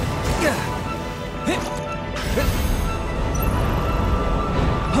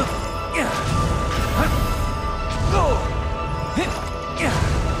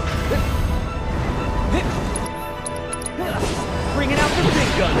 Bringing out the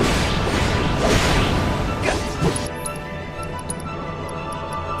big gun.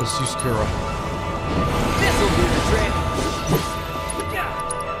 Let's use Kira. This'll do the trick.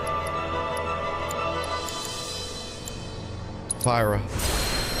 Fyra.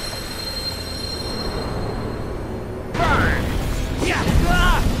 Burn. Yeah.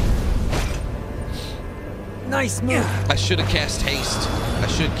 Nice move. I should have cast haste. I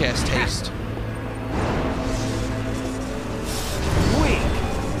should cast haste. Weak.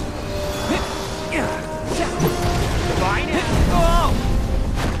 Combine it. Oh.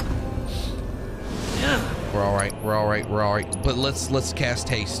 We're all right. We're all right. We're all right. But let's cast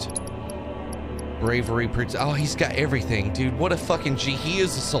haste. Bravery. Oh, he's got everything, dude. What a fucking G. He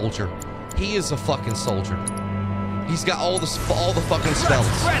is a soldier. He is a fucking soldier. He's got all the fucking spells.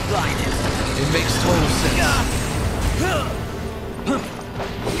 It makes total sense.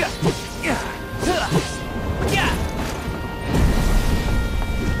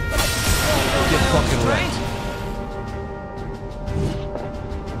 Get fucking wrecked.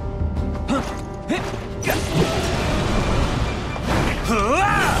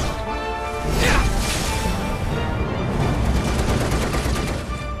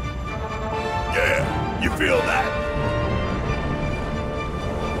 Yeah, you feel that?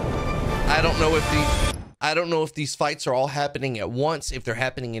 I don't know if these fights are all happening at once, if they're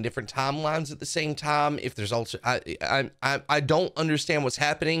happening in different timelines at the same time, if there's also I don't understand what's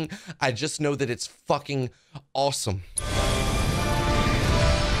happening. I just know that it's fucking awesome.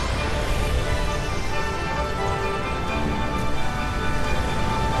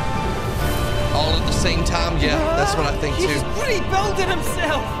 All at the same time, yeah, that's what I think too. He's rebuilding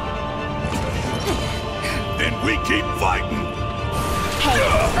himself. Then we keep fighting. Hey,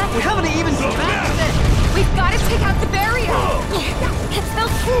 We haven't even smashed it. we've got to take out the barrier. It's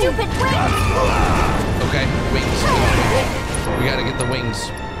those stupid wings. Okay, wings. We gotta get the wings.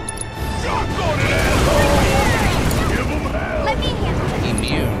 Give them hell. Let me handle it.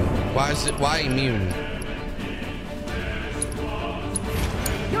 Immune. Why immune?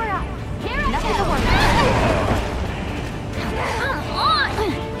 You're up. Nothing to worry about.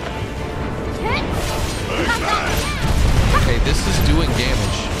 Come on. Okay, this is doing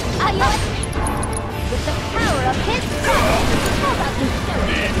damage. With the power of his breath, how about you do it?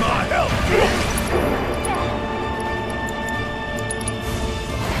 Need my help.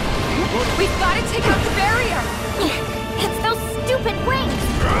 We've got to take out the barrier. It's those stupid wings.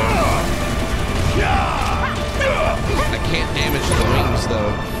 I can't damage the wings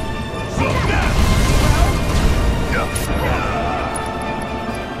though.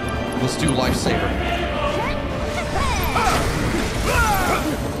 Let's do lifesaver.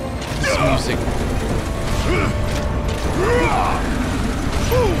 This music.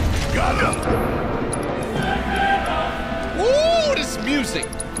 Woo! This music.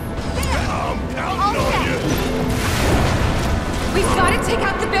 I'm counting on you. We've got to take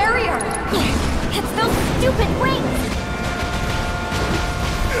out the barrier. It's those stupid wings.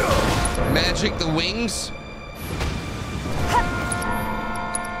 Magic the wings.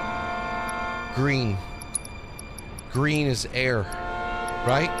 Green. Green is air,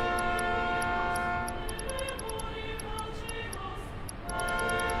 right?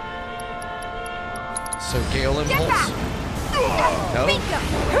 So Gale Impulse? No?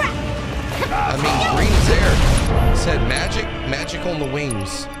 I mean, green is air. It said magic? Magic on the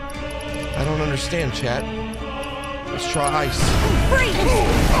wings. I don't understand, chat. Let's try ice.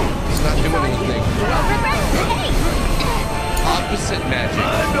 It's not doing anything. Opposite magic.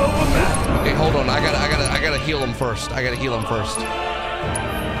 Okay, hold on. I gotta heal him first. I gotta heal him first. Hell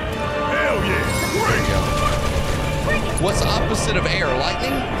yeah. There you go. What's opposite of air?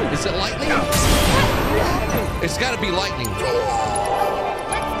 Lightning? Is it lightning? It's gotta be lightning.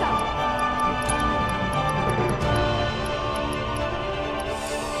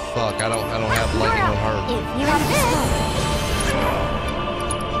 Fuck, I don't have lightning on her. If you have this.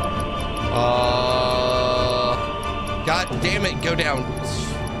 God damn it, go down.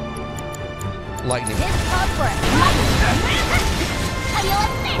 Lightning. This called for a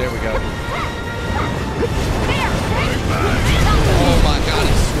There we go. Oh my god,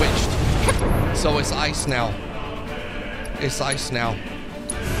 it switched. So it's ice now. It's ice now.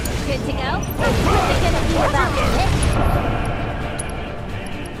 Good to go? What's it gonna be about this?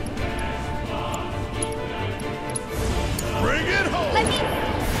 Bring it home! Let me...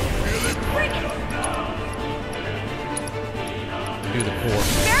 Bring it! Do the core.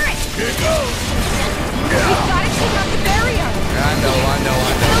 Barrett! Here goes! We've got to take out the barrier! I know.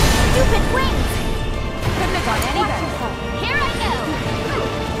 Those stupid wings! Couldn't have gone any better. Here I go!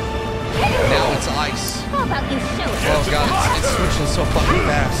 Now it's ice. How about you show us? Oh god, it's switching so fucking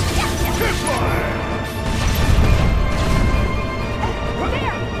fast.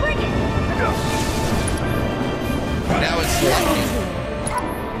 There! Bring it! Now it's lightning.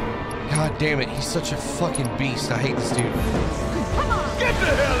 God damn it, he's such a fucking beast. I hate this dude. Get the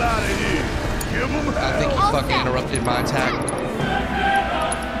hell out of here! Give him I think he fucking interrupted my attack.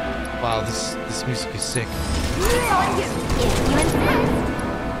 Wow, this music is sick. It's on you! If you insist!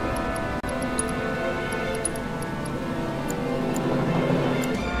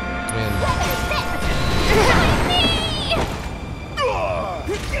 Win.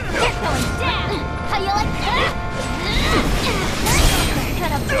 You're going down! How you like that?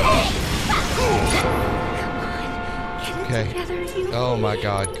 Gonna pay! Okay. Oh my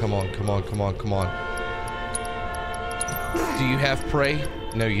god, come on. Do you have prey?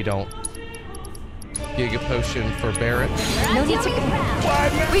 No, you don't. Giga potion for Barrett. No need to...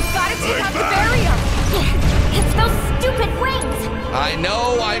 We've got to take out the barrier! It's those stupid wings! I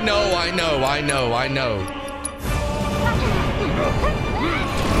know.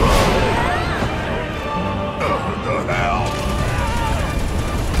 the hell!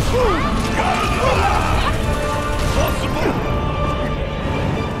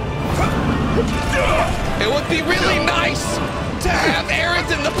 It would be really nice to have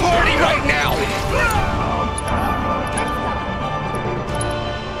aerith in the party right now.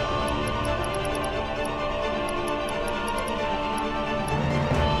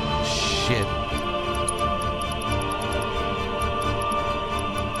 Shit.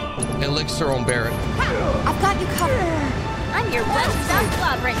 Elixir on Barrett. I've got you covered. I'm your one-stop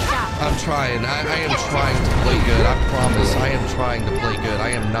clobbering shop. I'm trying. I am trying to play good. I promise. I am trying to play good. I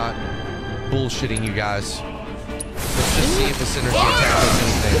am not bullshitting you guys. Let's just see if this energy attack does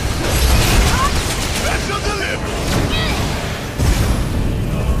anything.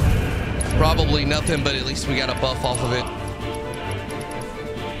 Probably nothing, but at least we got a buff off of it.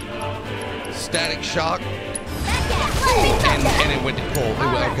 Static shock. And it went to cold.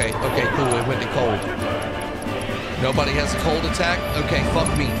 Okay, cool. It went to cold. Nobody has a cold attack? Okay, fuck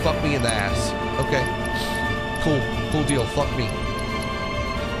me in the ass. Okay, cool deal, fuck me.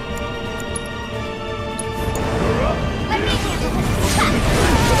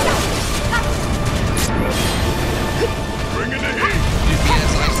 Bring it to heat!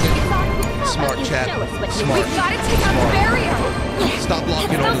 UPS Iceland. Smart chat. Smart. We've got to take out the barrier. Stop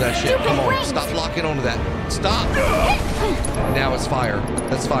locking onto that shit. Come on, stop locking onto that. Stop. Now it's fire.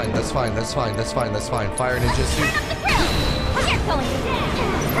 That's fine. Fire ninjutsu. You're going down.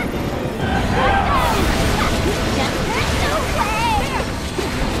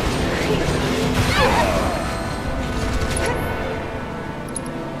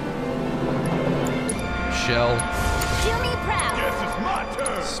 Shell. Do me proud. Guess it's my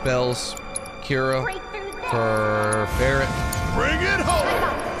turn! Spells. Kira for Barrett. Bring it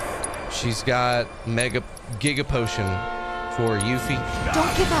home! She's got Mega Giga Potion for Yuffie.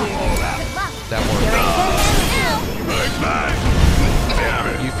 Don't give up. That worked. Bang, bang! Damn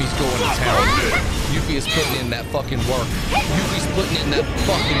it! Yuffie's going to town. Yuffie is putting in that fucking work. Yuffie's putting in that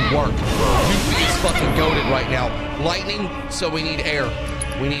fucking work. Yuffie is fucking goated right now. Lightning, so we need air.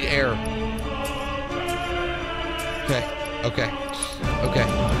 We need air. Okay.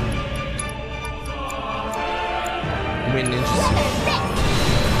 Wind ninjutsu.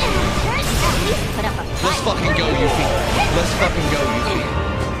 Let's fucking go, Yuffie. Let's fucking go, Yuffie.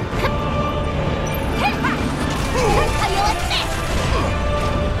 How you like this?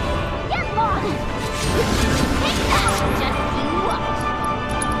 You're lost. Just you watch.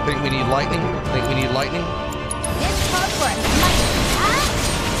 Think we need lightning? This calls for a fight.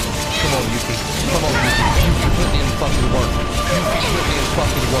 Come on, Yuffie. Yuffie putting in fucking work.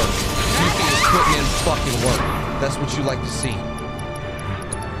 Yuffie is putting in fucking work. That's what you like to see.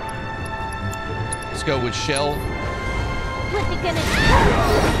 Let's go with Shell. What's it gonna do?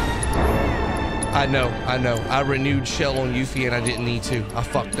 I know. I renewed Shell on Yuffie and I didn't need to. I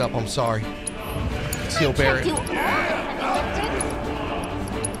fucked up. I'm sorry. Let's heal Barrett.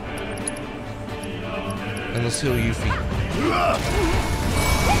 And let's heal Yuffie.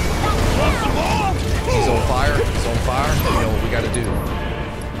 He's on fire. He's on fire. We know what we gotta do.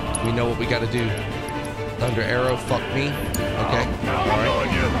 We know what we gotta do. Thunder arrow, fuck me. Okay. Alright.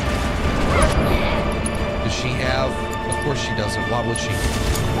 Does she have? Of course she doesn't. Why would she?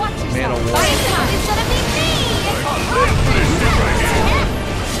 Man of war. It's gonna be me!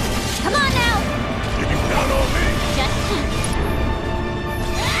 Come on now! You can count on me.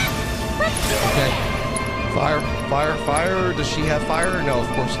 Okay. Fire, fire, fire. Does she have fire? No, of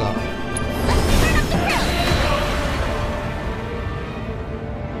course not.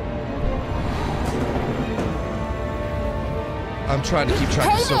 I'm trying to keep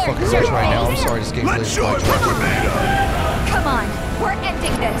track of so fucking much right now. I'm sorry, this game plays Come on, we're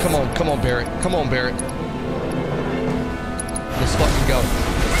ending this. Come on, Barrett. Come on, Barrett. Let's fucking go.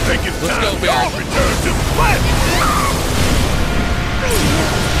 Let's go, Barrett. Return to flesh.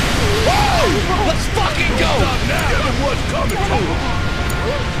 Let's fucking go!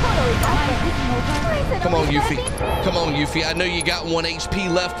 Come on, Yuffie. Come on, Yuffie. I know you got 1 HP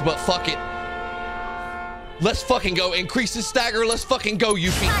left, but fuck it. Let's fucking go. Increase his stagger. Let's fucking go,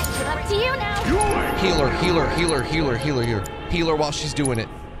 Yuffie. Up to you now. Healer, healer, healer, healer, healer, healer. Healer while she's doing it.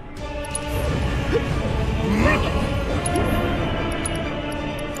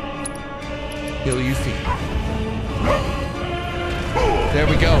 Heal Yuffie. There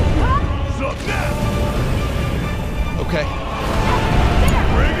we go. Okay.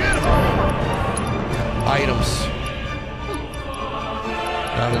 Items.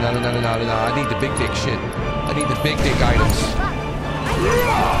 No. I need the big dick shit. I need the big dick items.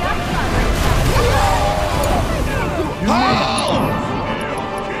 Oh!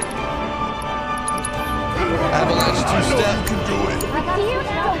 Avalanche 2-step.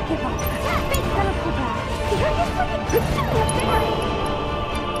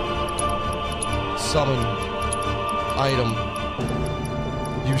 Summon. Item.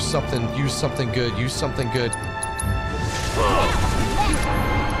 Use something good. Use something good.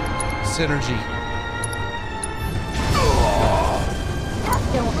 Synergy.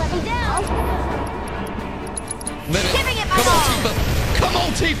 Don't let me down. Limit. Giving it my Come on, all. Tifa. Come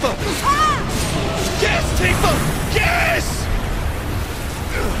on, Tifa. Yes, Tifa. Yes.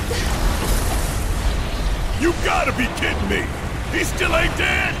 You gotta be kidding me. He still ain't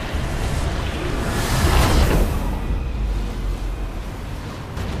dead.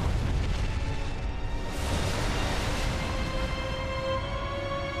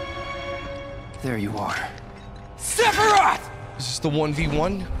 There you are. Sephiroth! Is this the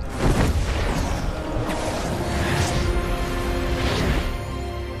 1v1?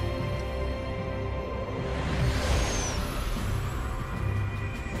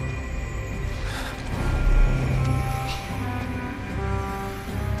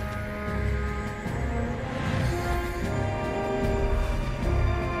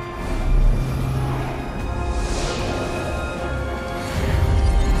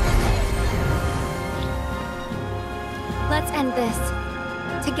 Let's end this.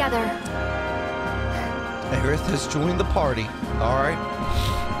 Together. Aerith has joined the party. All right.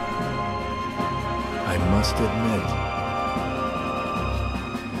 I must admit,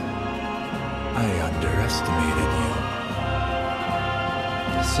 I underestimated you.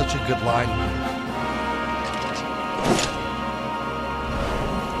 Such a good line.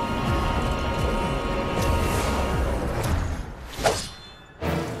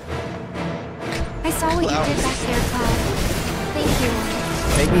 I saw what you did back there, Cloud. Thank you.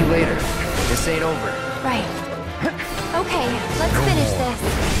 Thank me later. This ain't over. Right. Okay, let's finish this.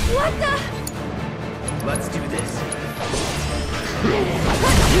 What the? Let's do this.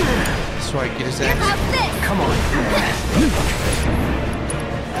 That's right, get his ass. How's this? Come on.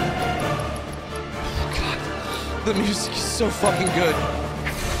 God, the music is so fucking good.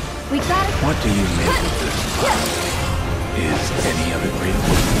 We gotta. What do you make of this? Is any of it real?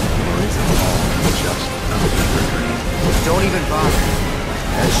 Or is it all just a fever dream? Don't even bother.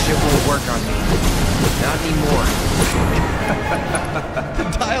 That shit won't work on me. Not anymore. The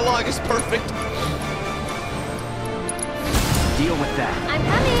dialogue is perfect. Deal with that. I'm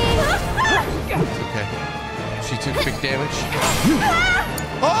coming. It's okay. She took big damage.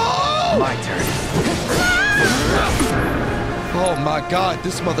 Oh! My turn. Oh my god,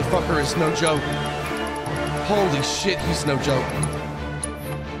 this motherfucker is no joke. Holy shit, he's no joke.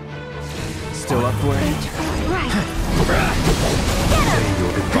 Still up for it? Right.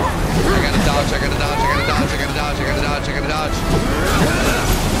 I gotta dodge, I gotta dodge, I gotta dodge, I gotta dodge, I gotta dodge, I gotta dodge.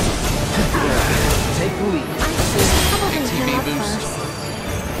 Take the lead. I should probably ATB heal up boost. first.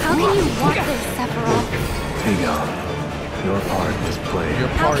 How can you want this, Sephiroth? Tigger, your part is played. Your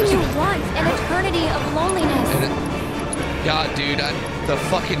How part can is... you want an eternity of loneliness? And it, God, dude, the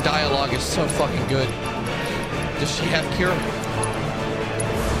fucking dialogue is so fucking good. Does she have cure?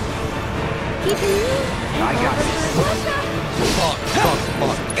 I got this. Fuck. That'll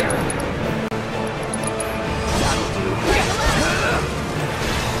do.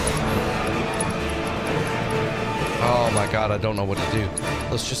 Oh my god, I don't know what to do.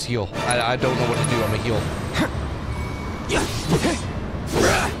 Let's just heal. I don't know what to do. I'm a heal.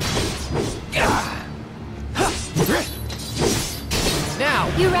 Now,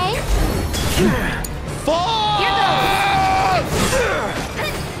 you ready? Fuck! Here goes.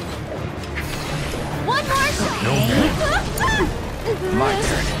 One more shot. My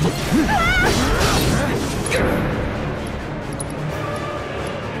turn.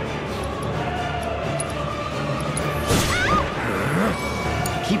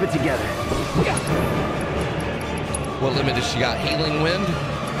 Keep it together. What limit does she got? Healing wind?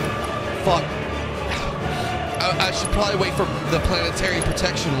 Fuck. I should probably wait for the planetary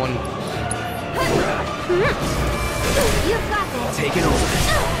protection one. You've got this. Take it over.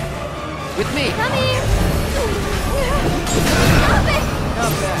 With me. Come here. Stop it.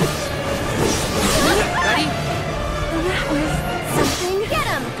 Not bad. Ready? That was something. Get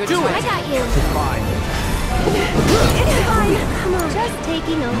him. Good do it. I got you. Fine. It's fine. Come on. Just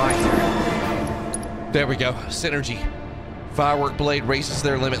taking over. My turn. There we go. Synergy. Firework blade raises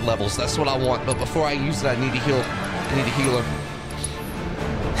their limit levels. That's what I want. But before I use it, I need to heal. I need to heal her.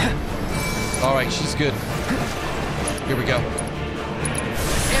 All right, she's good. Here we go.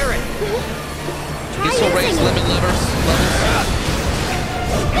 Aerith. This will raise limit levels.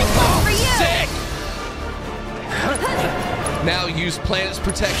 This one's for you. Sick. Now use planet's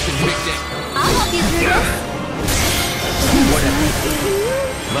protection, big dick. I'll help you through this. Whatever.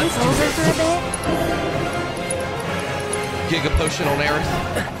 Let's do Over this. for a bit. Giga potion on aerith.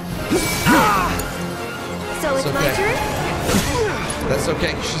 So it's my okay. turn? That's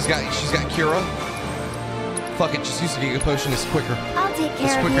okay. She's got Cura. Fuck it, just use the Giga potion. It's quicker. I'll take It's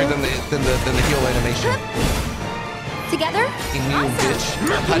care of quicker you. than the heal animation. Together? Immune, Awesome. bitch.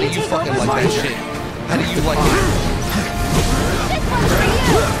 How do you take fucking over? like that shit? How do you like it? This one's for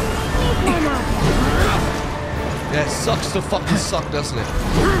you. Need one more. Yeah, it sucks to fucking suck, doesn't it?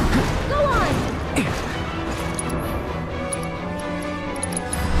 Go on.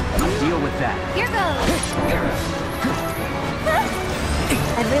 I'll deal with that. Here goes.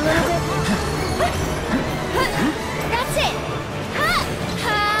 Every little bit. That's it.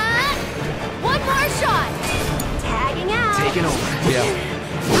 One more shot. Tagging out. Taking over. Yeah.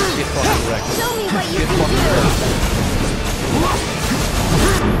 Get fucking wrecked. Show me what you Get can fucking do. wrecked.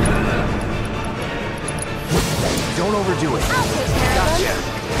 Don't overdo it. I'll take care of them.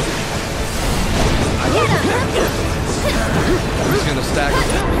 Get him. He's gonna stagger.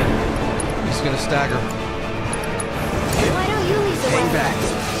 He's gonna stagger. Why don't you lead the way? Hang back.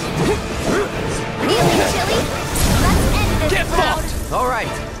 Really, Chili? Let's end this Get round. fucked! All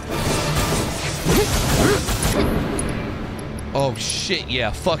right. Oh shit,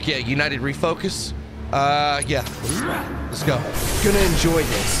 yeah. Fuck yeah. United refocus. Yeah. Let's go. Gonna enjoy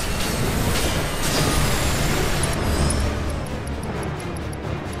this.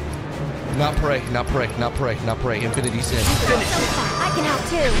 Not pray, not pray, not pray, not pray. Infinity's in. Finish it. I can help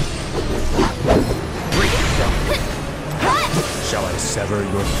too. Break yourself. Shall I sever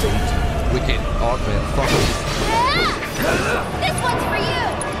your fate? Wicked augment. Fuck it. This one's for you.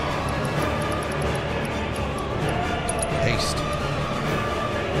 Haste.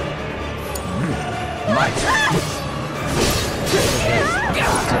 My turn.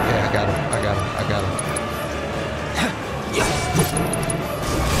 It's okay, I got him. I got him. I got him.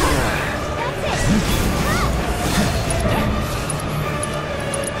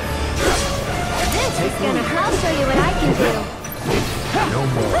 This is gonna. I'll show you what I can do. No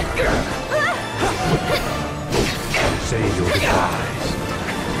more. Say your goodbyes.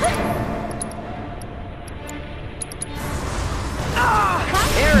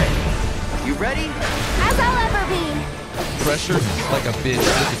 Aerith, you ready? As I'll ever be. Pressure like a bitch.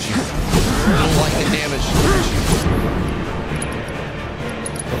 Look at you. You don't like the damage. Look at you.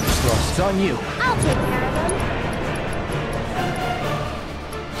 Focus thrust. It's on you. I'll take care of them.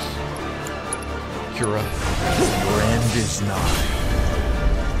 Cura. Your end is nigh.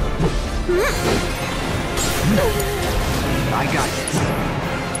 I got this.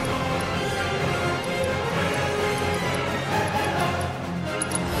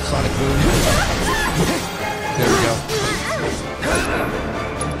 Sonic boom. There we go.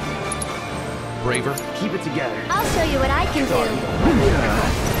 Braver. Keep it together. I'll show you what I can do.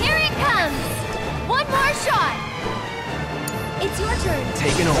 Here it comes. One more shot. It's your turn.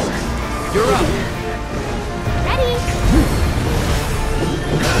 Taking over. You're up. Ready?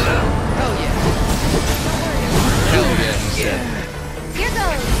 instead. Here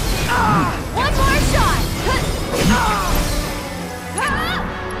goes. One more shot.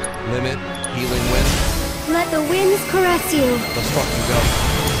 Limit. Healing wind. Let the winds caress you. Let's fucking go.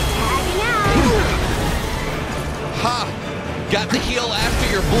 Tagging out. Ha! Got the heal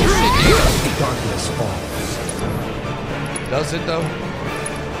after your bullshit dance. Darkness falls. Does it though?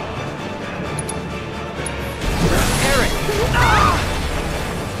 Aerith!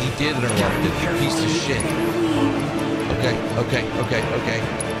 He did interrupt it, you piece of shit. Okay.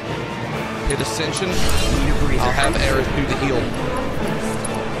 Hit Ascension. I'll have Aerith do the heal.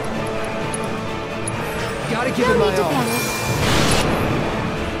 Gotta give it my all.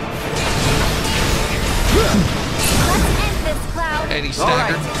 Let's end this, Cloud. And he's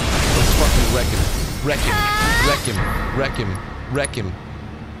staggered. All right. Let's fucking wreck him.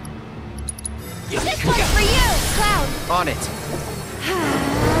 This one's for you, Cloud. On it.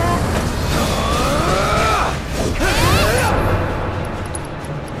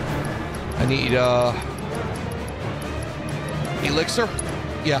 I need, elixir?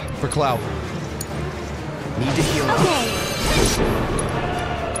 Yeah, for Cloud. Need to heal up. Okay.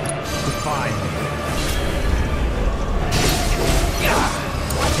 Fine.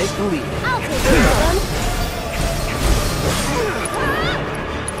 Take the lead. I'll take care of them.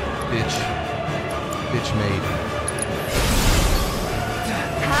 Bitch made.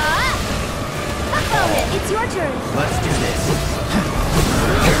 It's your turn. Let's do this.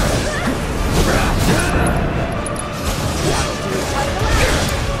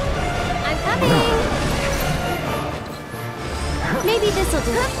 I'm coming. Maybe this'll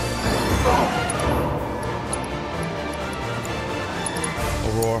do.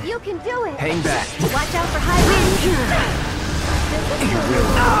 Aurora. You can do it. Hang back. Watch out for high winds.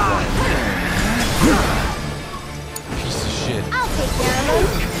 Piece of shit. I'll take care of them.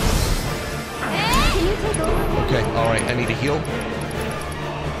 Can you take over? Okay, alright, I need a heal.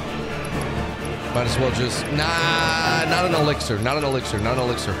 Might as well just... Nah, not an elixir.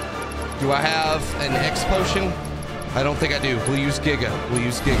 Do I have an X potion? I don't think I do. We'll use Giga.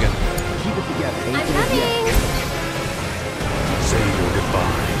 Keep it together. I'm coming. Say your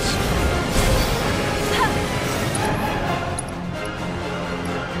goodbyes.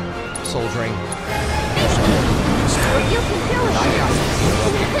 Soul Drain. You can do it. I got it.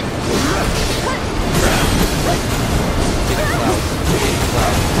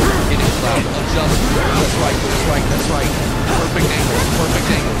 Hit it, Cloud. Adjust. That's right. Perfect angles.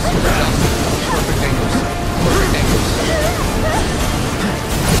 Adjust. Perfect angles.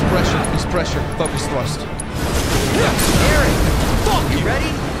 He's pressure. Focus thrust. Aerith! Fuck you!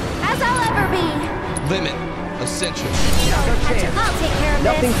 Ready? As I'll ever be. Limit. Ascension. No chance. I'll take care of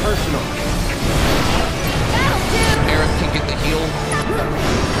Nothing this. personal. That'll do. Aerith can get the heal.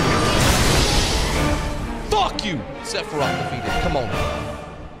 Fuck you! Sephiroth defeated. Come on.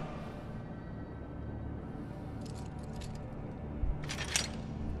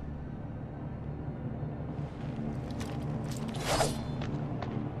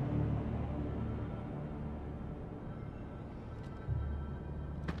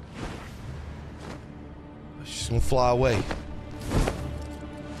 She's gonna fly away.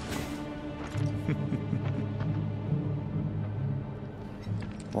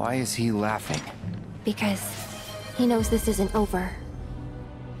 Why is he laughing? Because he knows this isn't over.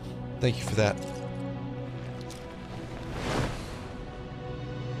 Thank you for that.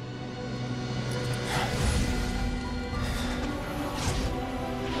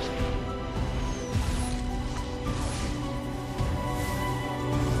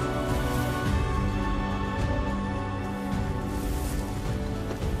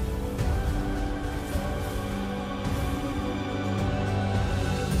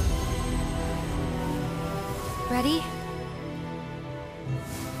 Ready?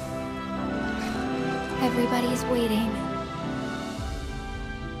 Everybody's waiting.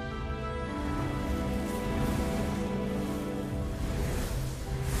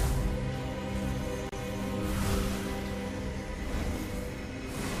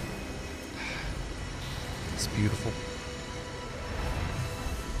 It's beautiful.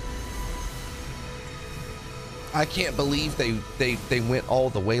 I can't believe they went all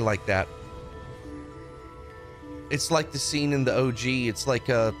the way like that. It's like the scene in the OG. It's like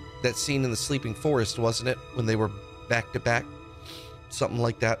that scene in the Sleeping Forest, wasn't it? When they were back to back. Something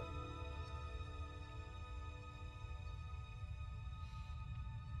like that.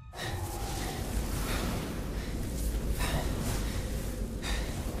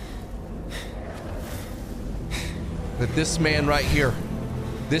 But this man right here,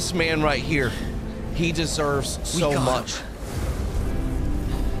 he deserves so much.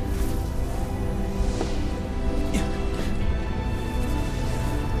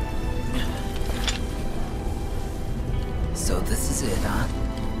 this is it, huh?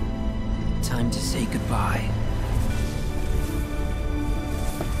 Time to say goodbye.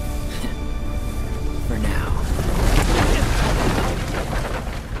 For now.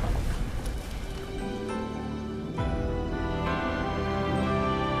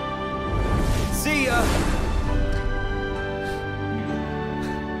 See ya!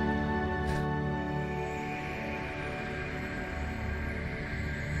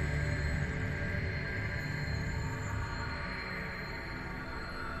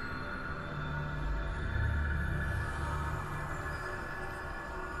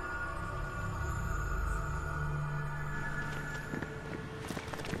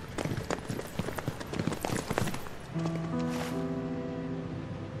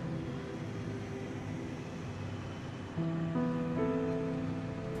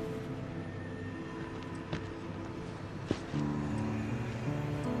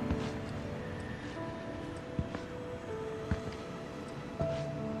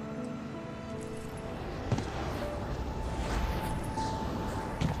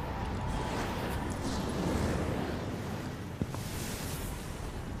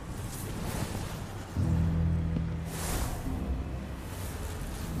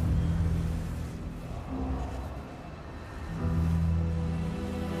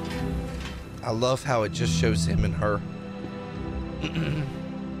 I love how it just shows him and her.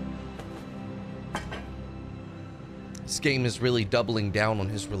 This game is really doubling down on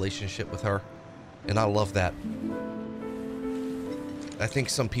his relationship with her, and I love that. I think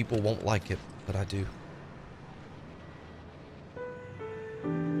some people won't like it, but I do.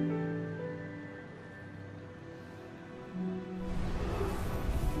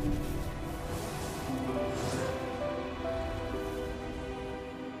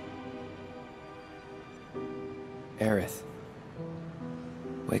 Aerith,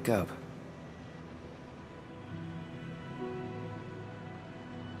 wake up.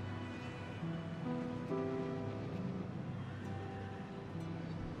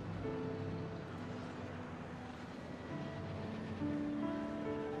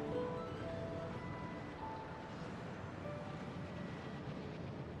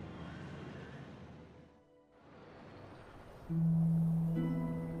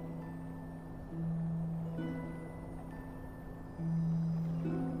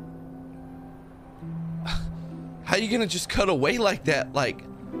 How you gonna just cut away like that? Like,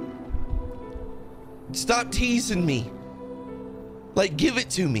 stop teasing me. Like, give it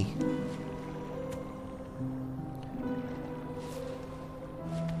to me.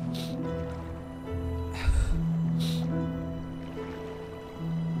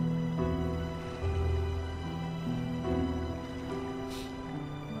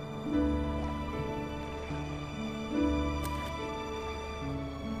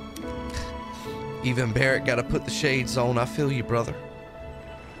 Even Barrett gotta put the shades on. I feel you, brother.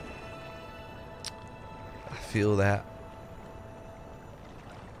 I feel that.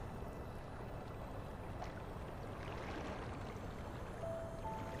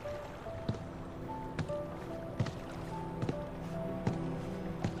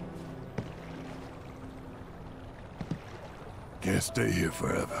 Can't stay here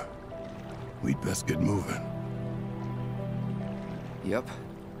forever. We'd best get moving. Yep.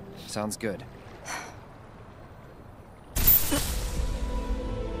 Sounds good.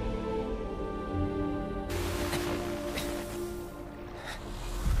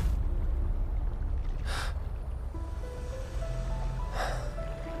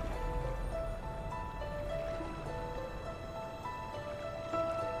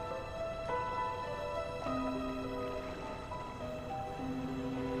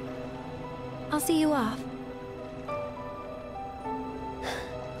 I'll see you off.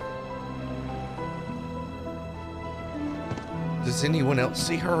 Does anyone else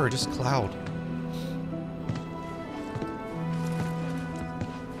see her or just Cloud?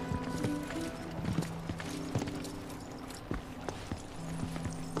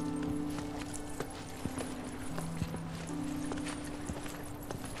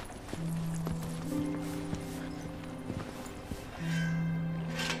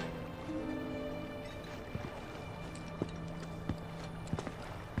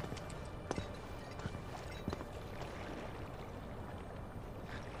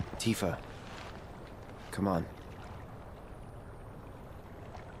 Tifa, come on.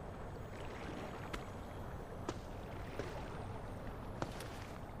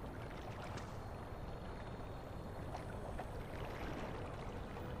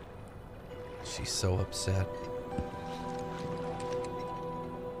 She's so upset.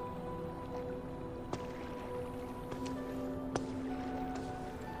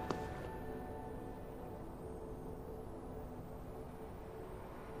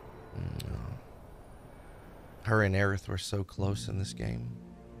 her and Aerith were so close in this game.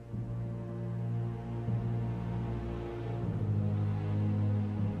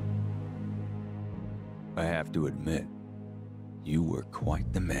 I have to admit, you were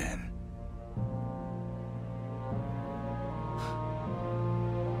quite the man.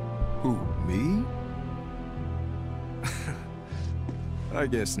 Who, me? I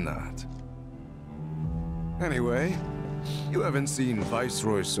guess not. Anyway, you haven't seen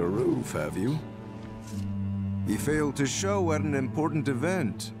Viceroy Saruf, have you? He failed to show at an important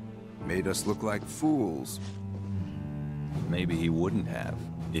event. Made us look like fools. Maybe he wouldn't have,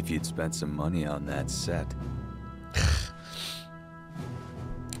 if you'd spent some money on that set.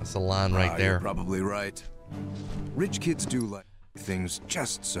 That's a line right there. You're probably right. Rich kids do like things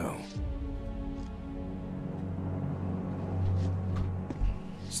just so.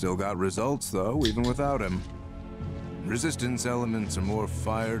 Still got results, though, even without him. Resistance elements are more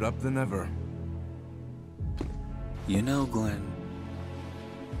fired up than ever. You know, Glenn,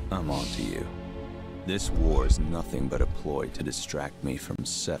 I'm on to you. This war is nothing but a ploy to distract me from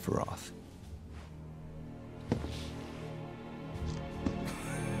Sephiroth.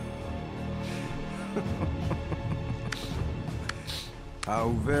 How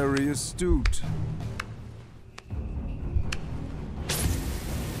very astute.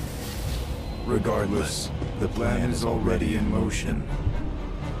 Regardless, the plan is already in motion.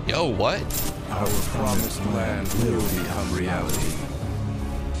 Yo, what? Our promised land will become reality.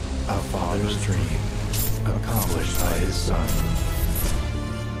 A father's dream, accomplished by his son.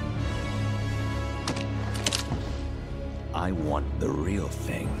 I want the real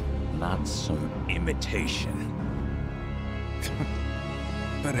thing, not some imitation.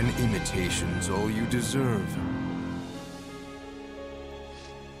 But an imitation's all you deserve.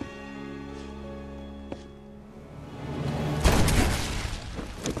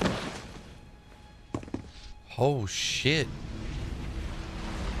 Oh shit.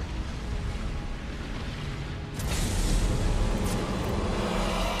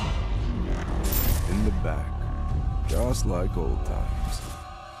 In the back, just like old times.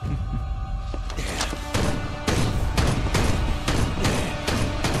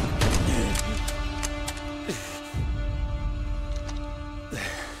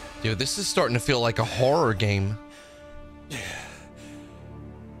 Dude, this is starting to feel like a horror game.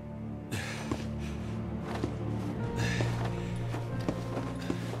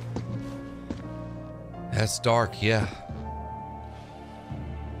 That's dark, yeah.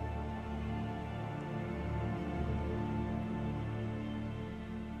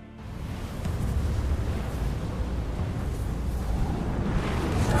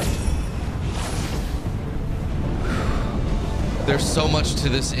 There's so much to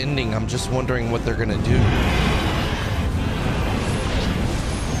this ending, I'm just wondering what they're gonna do.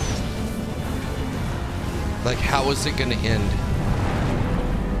 Like, how is it gonna end?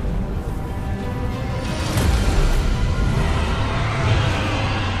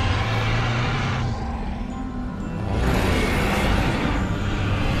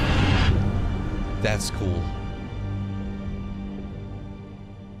 That's cool.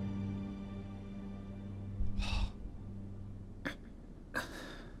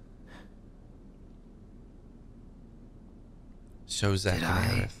 Show Zack and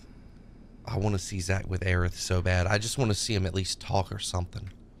Aerith. I want to see Zack with Aerith so bad. I just want to see him at least talk or something.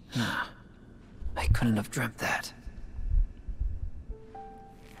 I couldn't have dreamt that.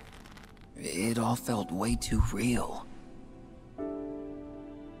 It all felt way too real.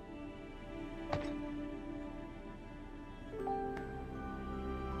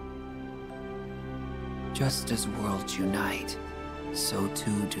 Just as worlds unite, so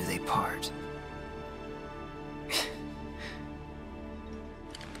too do they part.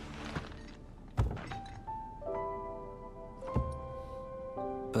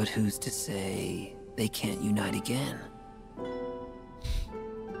 But who's to say they can't unite again?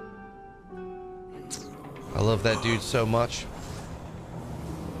 I love that dude so much.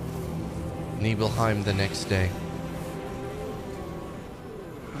 Nibelheim the next day.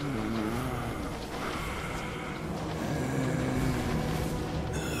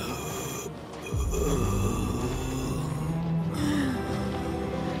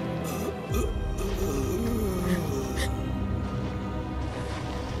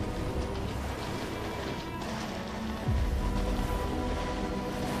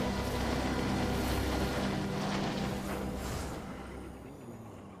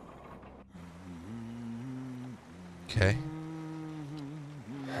 Okay.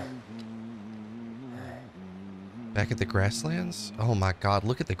 Back at the grasslands? Oh my god,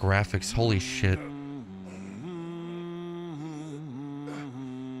 look at the graphics. Holy shit.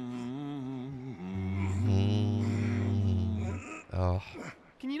 Oh.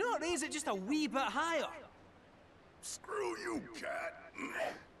 Can you not raise it just a wee bit higher? Screw you, cat.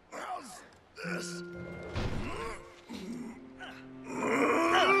 How's this?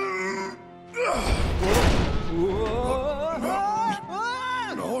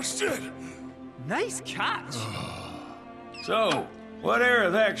 Oh, shit. Nice catch. So, what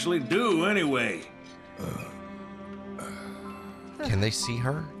aerith actually do anyway? Can they see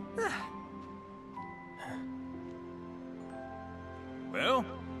her? Well?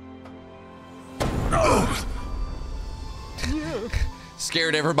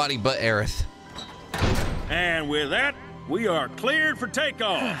 Scared everybody but Aerith. And with that, we are cleared for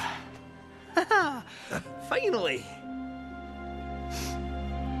takeoff. Finally.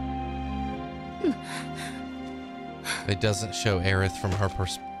 It doesn't show Aerith from her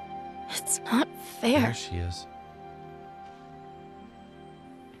perspective. It's not fair. There she is.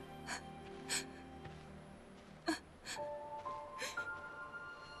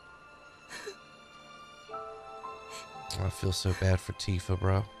 I feel so bad for Tifa,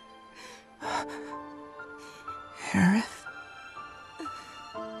 bro. Aerith?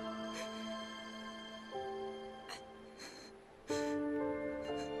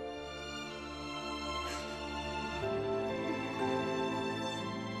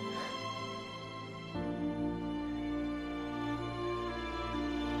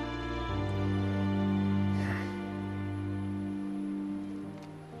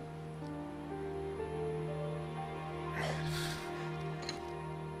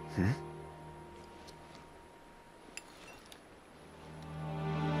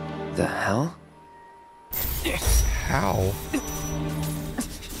 The hell? How?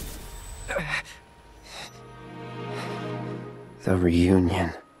 The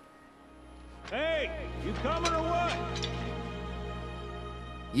reunion. Hey, you coming or what?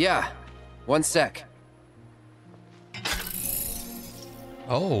 Yeah, one sec.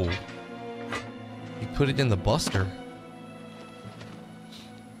 Oh. He put it in the buster.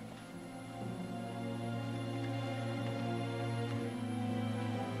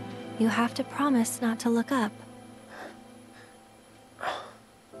 You have to promise not to look up.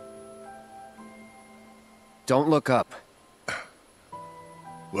 Don't look up.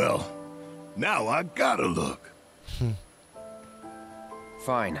 Well, now I gotta look.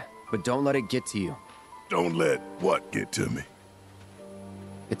 Fine, but don't let it get to you. Don't let what get to me?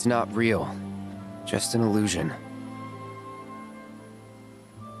 It's not real. Just an illusion.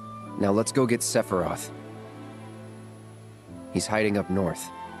 Now let's go get Sephiroth. He's hiding up north.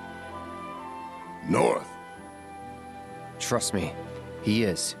 North? Trust me, he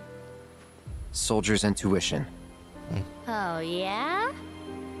is. Soldier's intuition. Oh, yeah?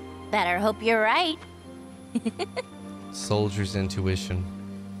 Better hope you're right. Soldier's intuition.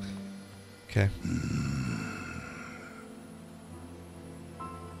 Okay.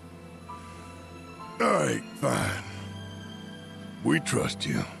 All right, fine. We trust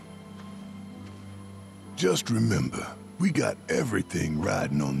you. Just remember, we got everything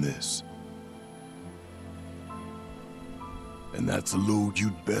riding on this. And that's a load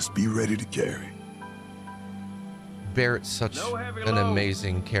you'd best be ready to carry. Barrett's such an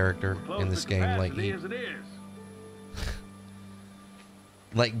amazing character in this game. Like he,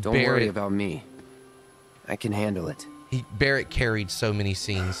 like Don't Barrett, worry about me. I can handle it. Barrett carried so many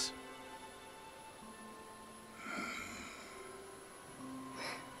scenes.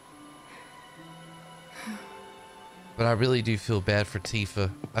 But I really do feel bad for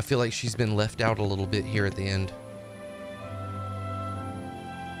Tifa. I feel like she's been left out a little bit here at the end.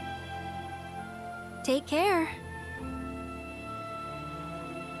 Take care.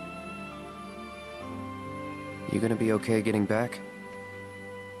 You gonna be okay getting back?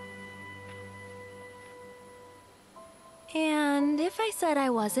 And if I said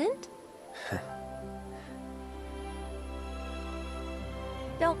I wasn't?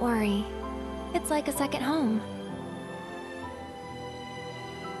 Don't worry. It's like a second home.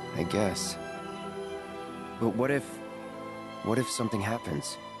 I guess. But what if something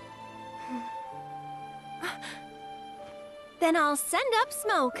happens? Then I'll send up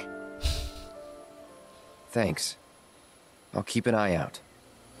smoke. Thanks. I'll keep an eye out.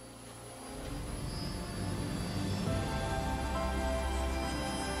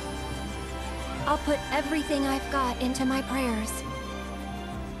 I'll put everything I've got into my prayers.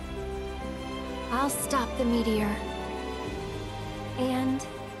 I'll stop the meteor. And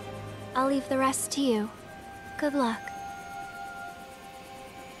I'll leave the rest to you. Good luck.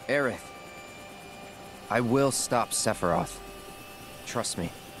 Aerith. I will stop Sephiroth. Trust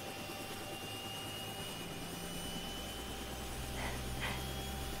me.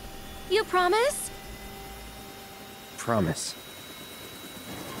 You promise? Promise.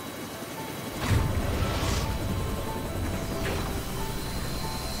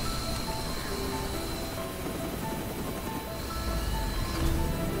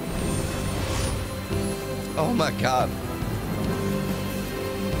 Oh my god.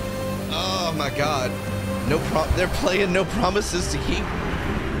 Oh my god. They're playing No Promises to Keep.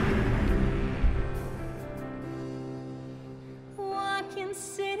 Walking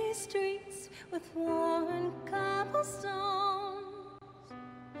city streets with worn cobblestones,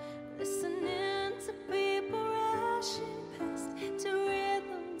 listening to people rushing past to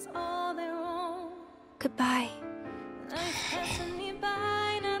rhythms all their own. Goodbye. Life passing me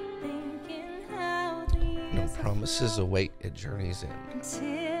by, not thinking how the No years promises await at Journey's End.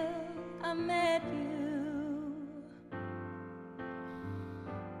 until I met you.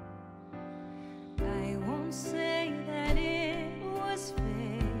 I won't say that it was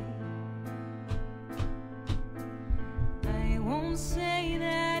fate. I won't say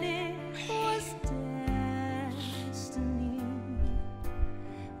that it was destiny.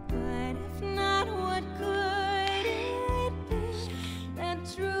 But if not, what could it be that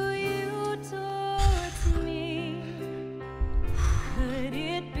drew you towards me? Could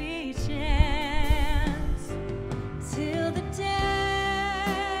it be chance till the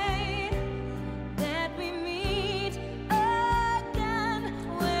day that we meet again?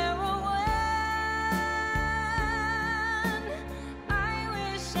 Where or when? I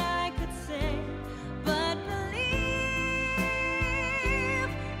wish I could say, but believe,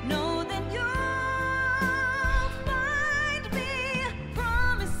 know that you'll find me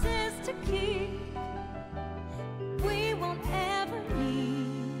promises to keep. We won't ever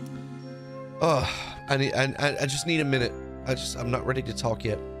need. Oh, I just need a minute. I'm not ready to talk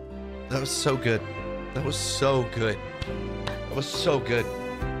yet. That was so good. That was so good. That was so good.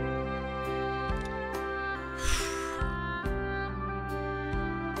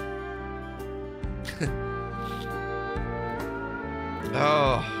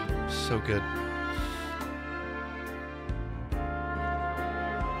 Oh, so good.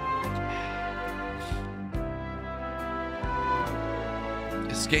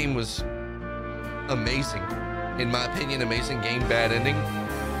 This game was amazing. In my opinion, amazing game, bad ending.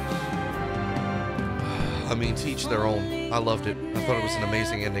 I mean, to each their own. I loved it. I thought it was an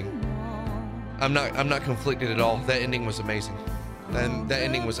amazing ending. I'm not conflicted at all. That ending was amazing. And that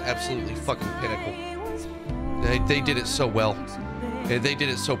ending was absolutely fucking pinnacle. They did it so well. They did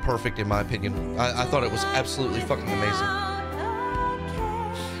it so perfect, in my opinion. I thought it was absolutely fucking amazing.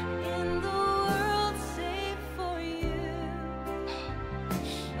 In the world save for you,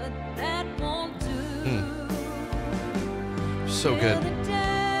 but that won't do. So good. Till the day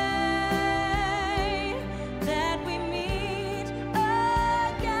that we meet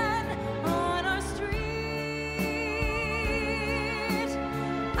again on our street,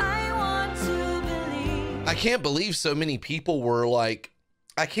 I want to believe. I can't believe so many people were like,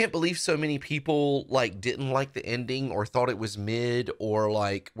 I can't believe so many people like didn't like the ending or thought it was mid or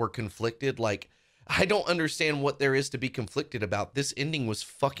like were conflicted. Like, I don't understand what there is to be conflicted about. This ending was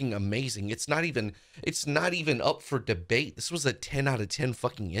fucking amazing. It's not even up for debate. This was a 10 out of 10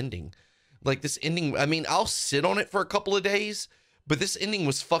 fucking ending. Like, this ending, I mean, I'll sit on it for a couple of days, but this ending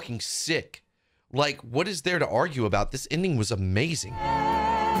was fucking sick. Like, what is there to argue about? This ending was amazing.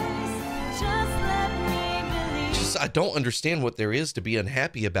 Just let me believe. Just, I don't understand what there is to be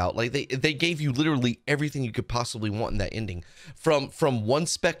unhappy about. Like, they gave you literally everything you could possibly want in that ending, from one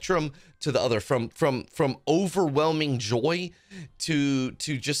spectrum to the other, from overwhelming joy to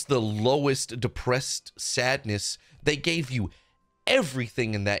just the lowest depressed sadness. They gave you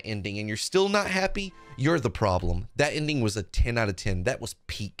everything in that ending, and you're still not happy. You're the problem. That ending was a 10 out of 10. That was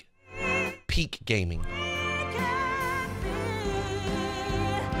peak gaming.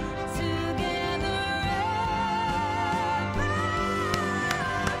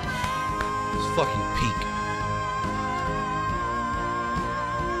 It's fucking peak.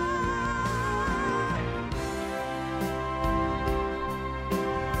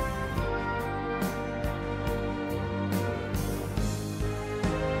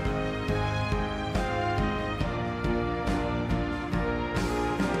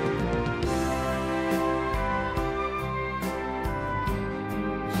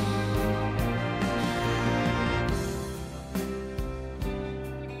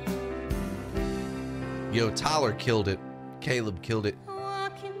 Yo, Tyler killed it. Caleb killed it.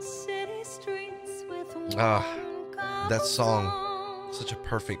 That song, such a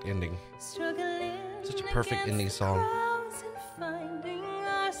perfect ending. Such a perfect ending song. Finding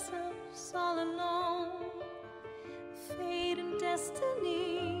ourselves all alone. Fate and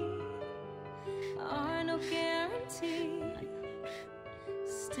destiny are no guarantee.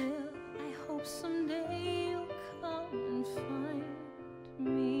 Still, I hope someday you'll come and find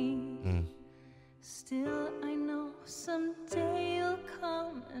me. Still, I know someday you'll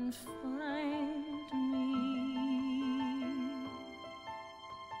come and find me.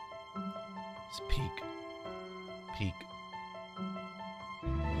 It's peak. Peak.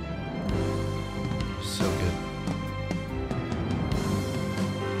 So good.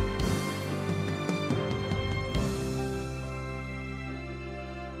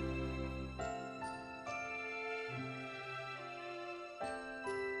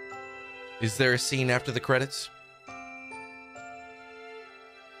 Is there a scene after the credits?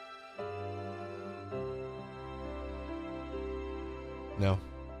 No.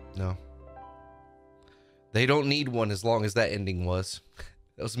 No. They don't need one as long as that ending was.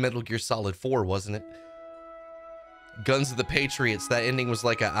 That was Metal Gear Solid 4, wasn't it? Guns of the Patriots, that ending was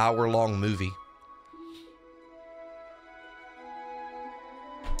like an hour-long movie.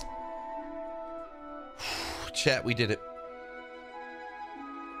 Chat, we did it.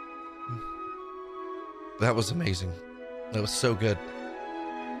 That was amazing. That was so good.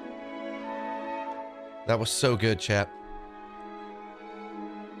 That was so good, chat.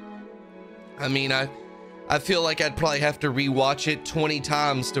 I mean, I feel like I'd probably have to rewatch it 20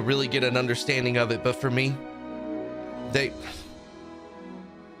 times to really get an understanding of it, but for me, they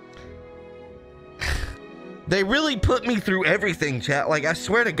really put me through everything, chat. Like, I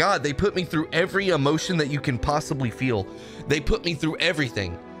swear to God, they put me through every emotion that you can possibly feel. They put me through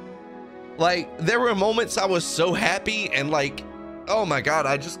everything. Like, there were moments I was so happy and like, oh my God,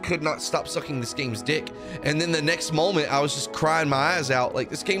 I just could not stop sucking this game's dick. And then the next moment I was just crying my eyes out. Like,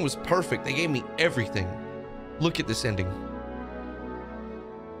 this game was perfect. They gave me everything. Look at this ending.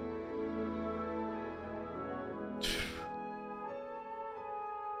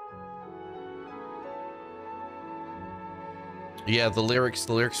 Yeah, the lyrics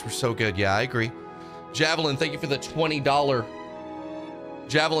were so good. Yeah, I agree. Javelin, thank you for the $20.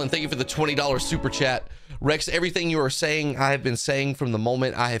 Javelin, thank you for the $20 super chat. Rex, everything you are saying, I have been saying from the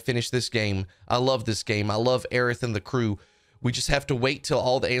moment I have finished this game. I love this game. I love Aerith and the crew. We just have to wait till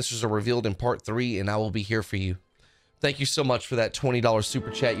all the answers are revealed in part 3, and I will be here for you. Thank you so much for that $20 super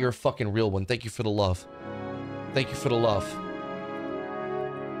chat. You're a fucking real one. Thank you for the love. Thank you for the love.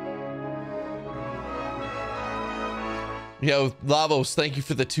 Yo, Lavos, thank you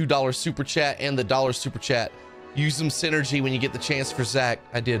for the $2 super chat and the $1 super chat. Use some synergy when you get the chance for Zach.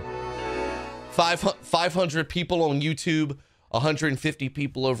 I did. 500 people on YouTube, 150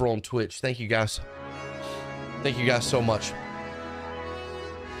 people over on Twitch. Thank you guys. Thank you guys so much.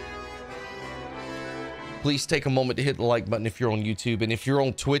 Please take a moment to hit the like button if you're on YouTube. And if you're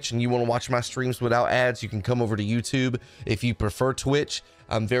on Twitch and you want to watch my streams without ads, you can come over to YouTube. If you prefer Twitch,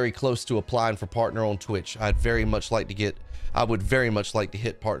 I'm very close to applying for partner on Twitch. I would very much like to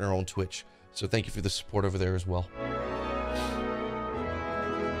hit partner on Twitch. So thank you for the support over there as well.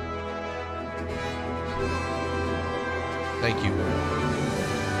 Thank you.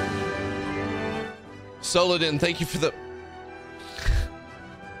 Solodin, thank you for the...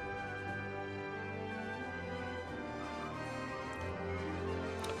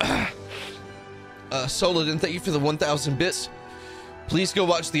 Solodin, thank you for the 1,000 bits. Please go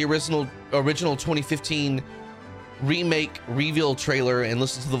watch the original 2015 remake reveal trailer and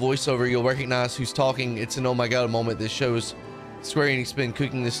listen to the voiceover. You'll recognize who's talking. It's an oh my God moment. This shows Square Enix been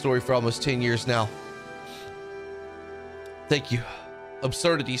cooking this story for almost 10 years now. Thank you.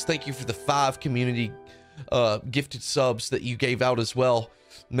 Absurdities, thank you for the 5 community gifted subs that you gave out as well.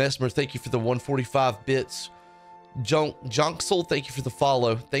 Mesmer, thank you for the 145 bits. Jonksel, thank you for the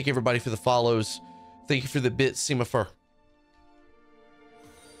follow. Thank you everybody for the follows. Thank you for the bits, Semaphore.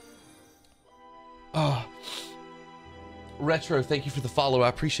 Retro, thank you for the follow. I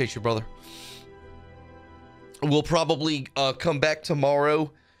appreciate you, brother. We'll probably come back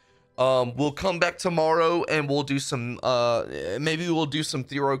tomorrow. We'll come back tomorrow and we'll do some maybe we'll do some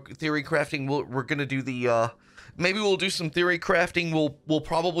theory crafting. We're gonna do the maybe we'll do some theory crafting. We'll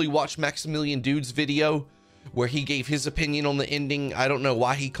probably watch Maximilian Dude's video where he gave his opinion on the ending. I don't know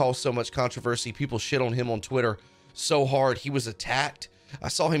why he caused so much controversy. People shit on him on Twitter so hard. He was attacked. I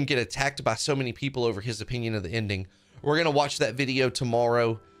saw him get attacked by so many people over his opinion of the ending. We're gonna watch that video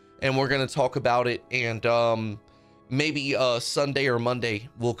tomorrow and we're gonna talk about it, and maybe Sunday or Monday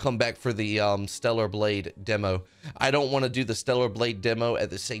we'll come back for the Stellar Blade demo. I don't want to do the Stellar Blade demo at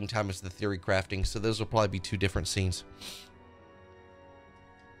the same time as the theory crafting, so those will probably be 2 different scenes.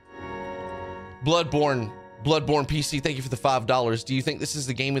 Bloodborne PC, thank you for the $5. Do you think this is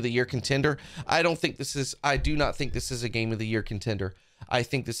the Game of the Year contender? I do not think this is a Game of the Year contender. I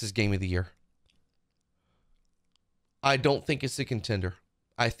think this is Game of the Year. I don't think it's a contender.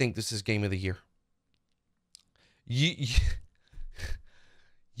 I think this is Game of the Year.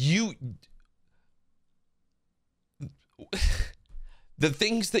 The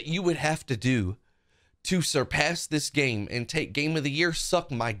things that you would have to do to surpass this game and take Game of the Year,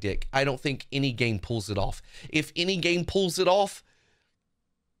 suck my dick. I don't think any game pulls it off. If any game pulls it off,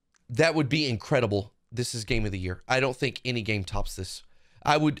 that would be incredible. This is Game of the Year. I don't think any game tops this.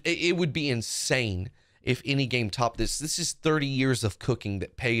 It would be insane if any game topped this. This is 30 years of cooking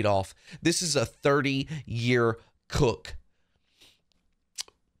that paid off. This is a 30-year cook.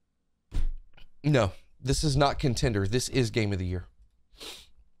 No, this is not contender. This is Game of the Year.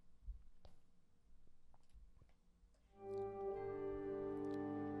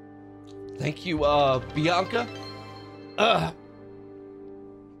 Thank you, Bianca.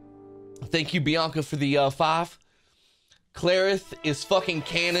 Thank you, Bianca, for the 5. Clarith is fucking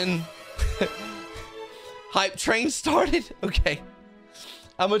canon. Hype train started? Okay.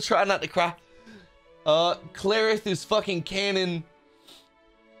 I'm gonna try not to cry. Clarith is fucking canon.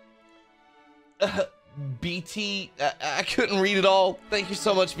 BT, I couldn't read it all. Thank you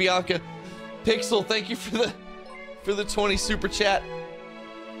so much, Bianca. Pixel, thank you for the 20 super chat.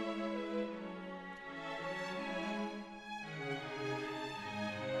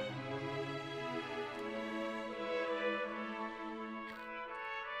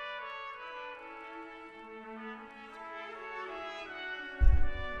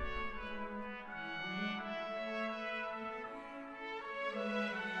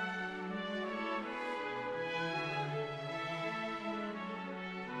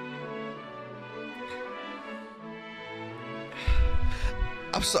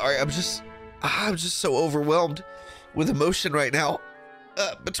 I'm sorry, I'm just so overwhelmed with emotion right now,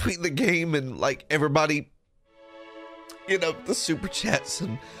 between the game and like everybody, you know, the super chats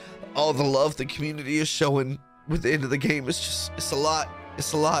and all the love the community is showing with the end of the game. It's a lot. I'm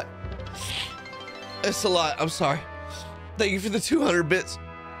sorry. Thank you for the 200 bits.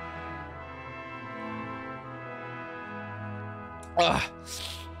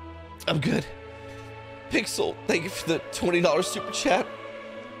 I'm good. Pixel, thank you for the $20 super chat.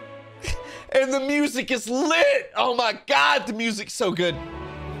 And the music is lit. Oh my God, the music's so good.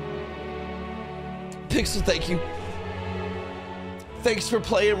 Pixel, thank you. Thanks for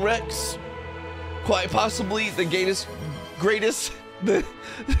playing, Rex. Quite possibly the greatest, did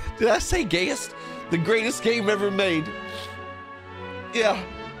I say gayest? The greatest game ever made. Yeah.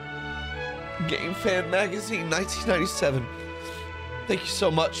 Game Fan Magazine, 1997. Thank you so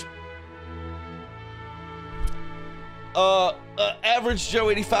much. Average Joe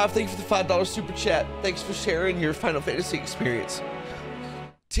 85, thank you for the $5 super chat. Thanks for sharing your Final Fantasy experience.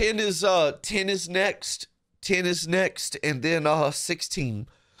 10 is next. 10 is next, and then 16.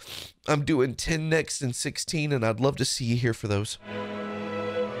 I'm doing 10 next and 16, and I'd love to see you here for those.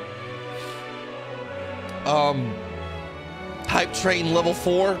 Hype Train level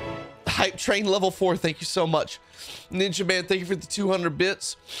 4. Hype Train level 4, thank you so much. Ninja Man, thank you for the 200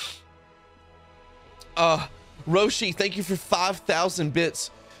 bits. Roshi, thank you for 5,000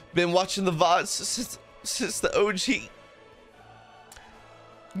 bits. Been watching the VODs since the OG.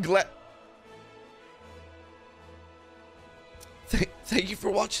 Thank you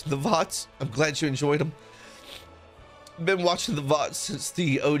for watching the VODs. I'm glad you enjoyed them. Been watching the VODs since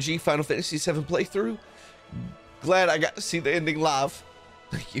the OG Final Fantasy VII playthrough. Glad I got to see the ending live.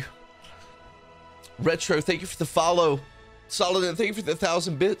 Thank you. Retro, thank you for the follow. Solid, thank you for the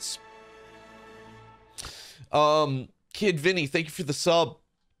 1,000 bits. Kid Vinny, thank you for the sub.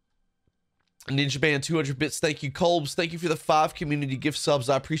 Ninja Band, 200 bits, thank you. Colbs, thank you for the 5 community gift subs.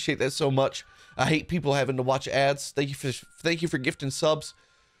 I appreciate that so much. I hate people having to watch ads. Thank you for gifting subs.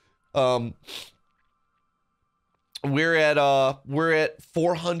 We're at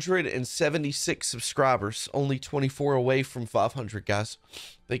 476 subscribers, only 24 away from 500, guys.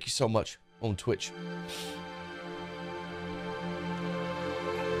 Thank you so much on Twitch.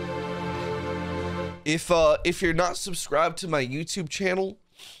 If you're not subscribed to my YouTube channel,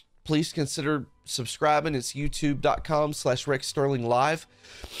 please consider subscribing. It's youtube.com/RexSterlingLive.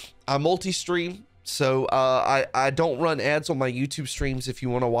 I multi-stream, so I don't run ads on my YouTube streams if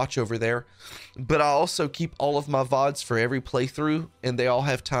you want to watch over there. But I also keep all of my VODs for every playthrough, and they all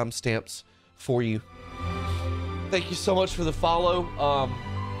have timestamps for you. Thank you so much for the follow.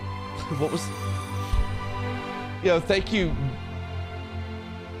 What was... Yo, thank you...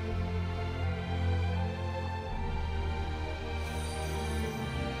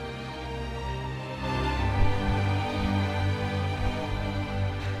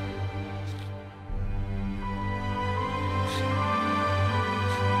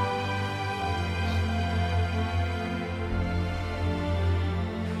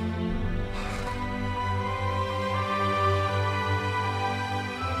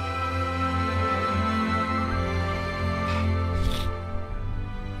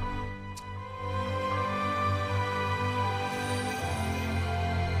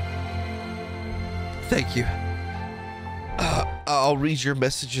 Thank you. I'll read your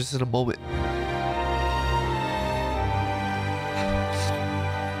messages in a moment.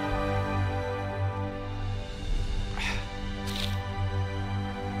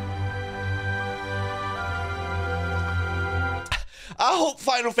 I hope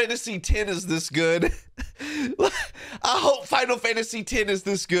Final Fantasy X is this good. I hope Final Fantasy X is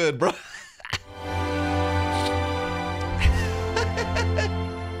this good, bro.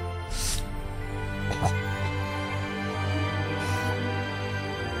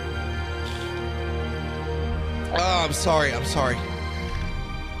 Oh, I'm sorry. I'm sorry.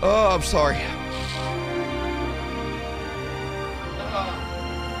 Oh, I'm sorry.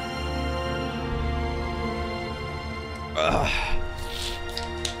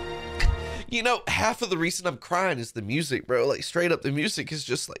 You know, half of the reason I'm crying is the music, bro. Like, straight up, the music is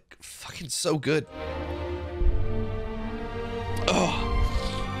just, like, fucking so good. Oh.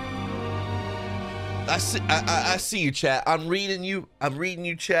 I see you, chat. I'm reading you,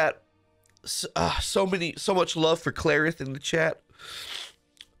 chat. So much love for Clarith in the chat.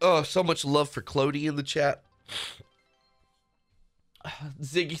 Oh, so much love for Clody in the chat.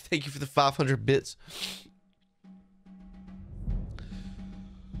 Ziggy, thank you for the 500 bits.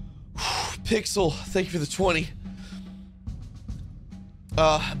 Pixel, thank you for the 20.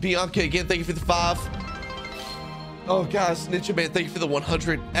 Bianca, again, thank you for the 5. Oh, guys, Ninja Man, thank you for the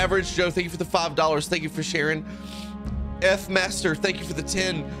 100. Average Joe, thank you for the $5. Thank you for sharing. F Master, thank you for the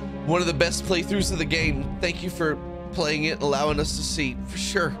 10. One of the best playthroughs of the game. Thank you for playing it, allowing us to see. For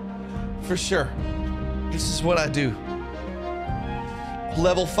sure. For sure. This is what I do.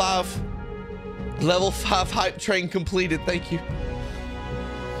 Level 5. Level 5 hype train completed. Thank you.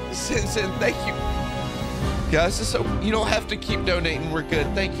 Sin, thank you. Guys, so you don't have to keep donating. We're good.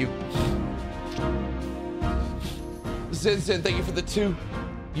 Thank you. Sin, thank you for the 2.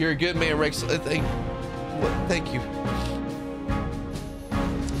 You're a good man, Rex. Thank you.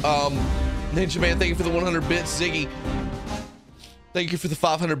 Ninja Man, thank you for the 100 bits. Ziggy, thank you for the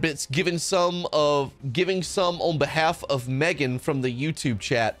 500 bits. Giving some on behalf of Megan from the YouTube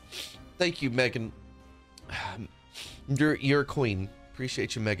chat. Thank you, Megan. You're a queen.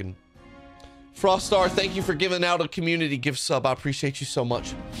 Appreciate you, Megan. Froststar, thank you for giving out a community gift sub. I appreciate you so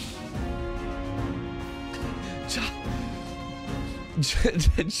much.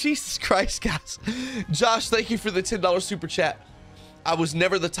 Jesus Christ, guys. Josh, thank you for the $10 super chat. I was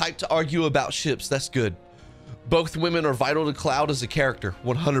never the type to argue about ships. That's good. Both women are vital to Cloud as a character.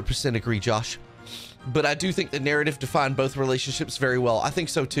 100% agree, Josh. But I do think the narrative defined both relationships very well. I think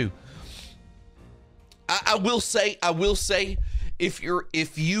so too. I will say, if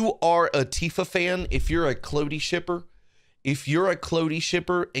you are a Tifa fan, if you're a Clody shipper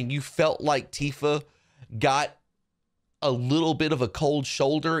and you felt like Tifa got a little bit of a cold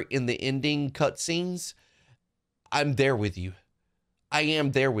shoulder in the ending cutscenes, I'm there with you. I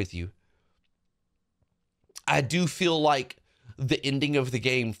am there with you. I do feel like the ending of the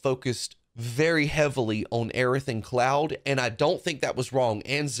game focused very heavily on Aerith and Cloud, and I don't think that was wrong,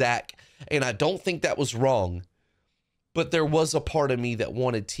 and Zack, and I don't think that was wrong, but there was a part of me that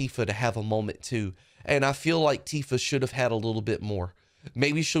wanted Tifa to have a moment too, and I feel like Tifa should have had a little bit more.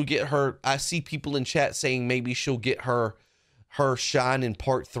 Maybe she'll get her, I see people in chat saying maybe she'll get her shine in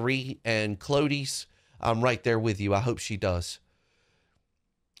part 3, and Clody's, I'm right there with you. I hope she does.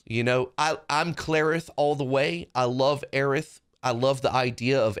 You know, I'm Clarith all the way. I love Aerith. I love the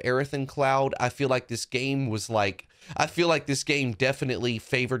idea of Aerith and Cloud. I feel like this game definitely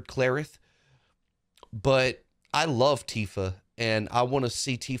favored Clarith. But I love Tifa, and I want to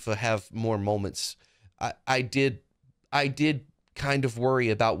see Tifa have more moments. I did kind of worry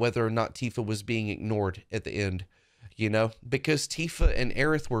about whether or not Tifa was being ignored at the end, you know, because Tifa and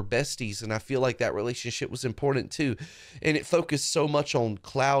Aerith were besties, and I feel like that relationship was important too. And it focused so much on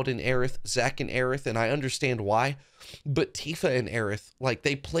Cloud and Aerith, Zack and Aerith, and I understand why. But Tifa and Aerith, like,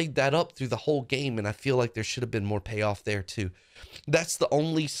 they played that up through the whole game, and I feel like there should have been more payoff there too. That's the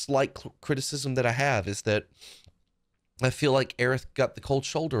only slight criticism that I have, is that I feel like Aerith got the cold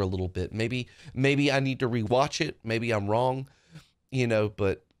shoulder a little bit. Maybe I need to rewatch it. Maybe I'm wrong, you know,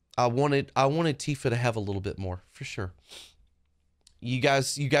 but I wanted Tifa to have a little bit more, for sure. You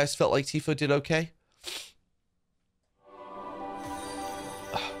guys felt like Tifa did okay?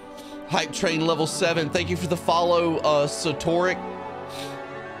 Hype Train level 7. Thank you for the follow, Satoric.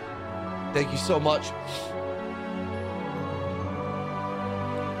 Thank you so much.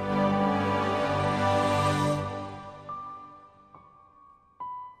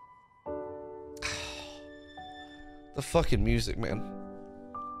 The fucking music, man.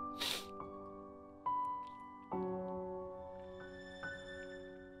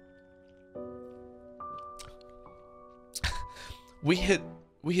 We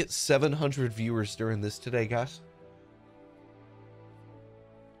hit 700 viewers during this today, guys.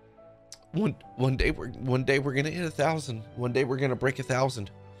 One day we're gonna hit 1,000. One day we're gonna break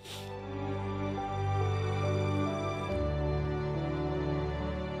 1,000.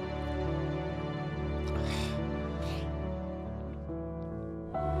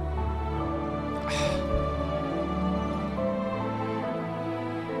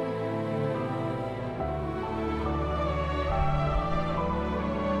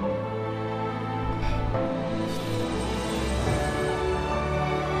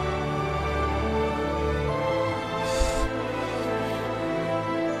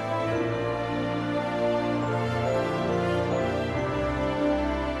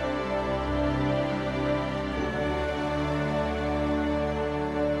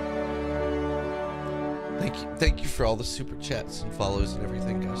 Thank you for all the super chats and follows and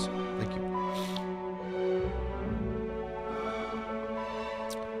everything, guys. Thank you.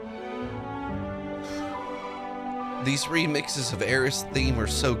 These remixes of Aerith's theme are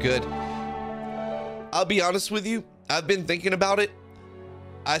so good. I'll be honest with you, I've been thinking about it.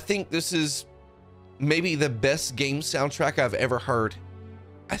 I think this is maybe the best game soundtrack I've ever heard.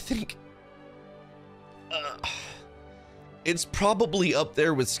 I think it's probably up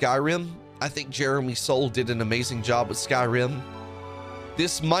there with Skyrim. I think Jeremy Soule did an amazing job with Skyrim.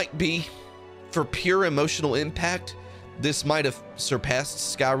 This might be, for pure emotional impact, this might have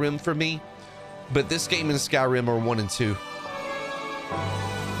surpassed Skyrim for me, but this game and Skyrim are 1 and 2.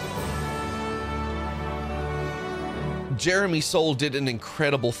 Jeremy Soule did an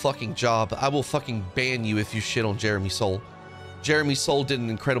incredible fucking job. I will fucking ban you if you shit on Jeremy Soule. Jeremy Soule did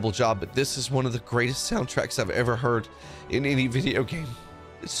an incredible job, but this is one of the greatest soundtracks I've ever heard in any video game.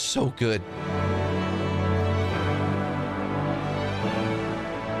 It's so good.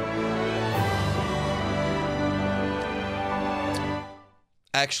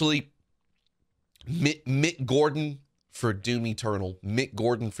 Actually, Mick Gordon for Doom Eternal. Mick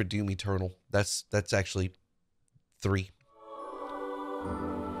Gordon for Doom Eternal. That's actually 3.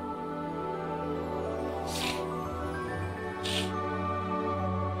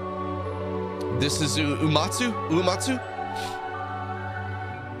 This is Uematsu? Uematsu?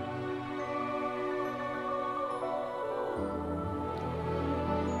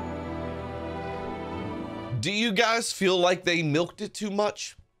 Do you guys feel like they milked it too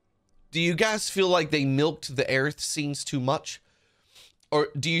much? Do you guys feel like they milked the aerith scenes too much? Or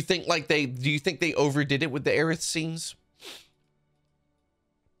do you think they overdid it with the aerith scenes?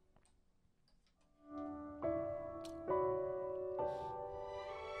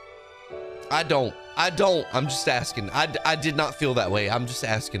 I don't. I'm just asking. I did not feel that way. I'm just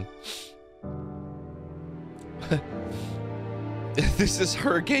asking. This is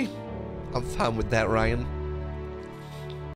her game. I'm fine with that, Ryan.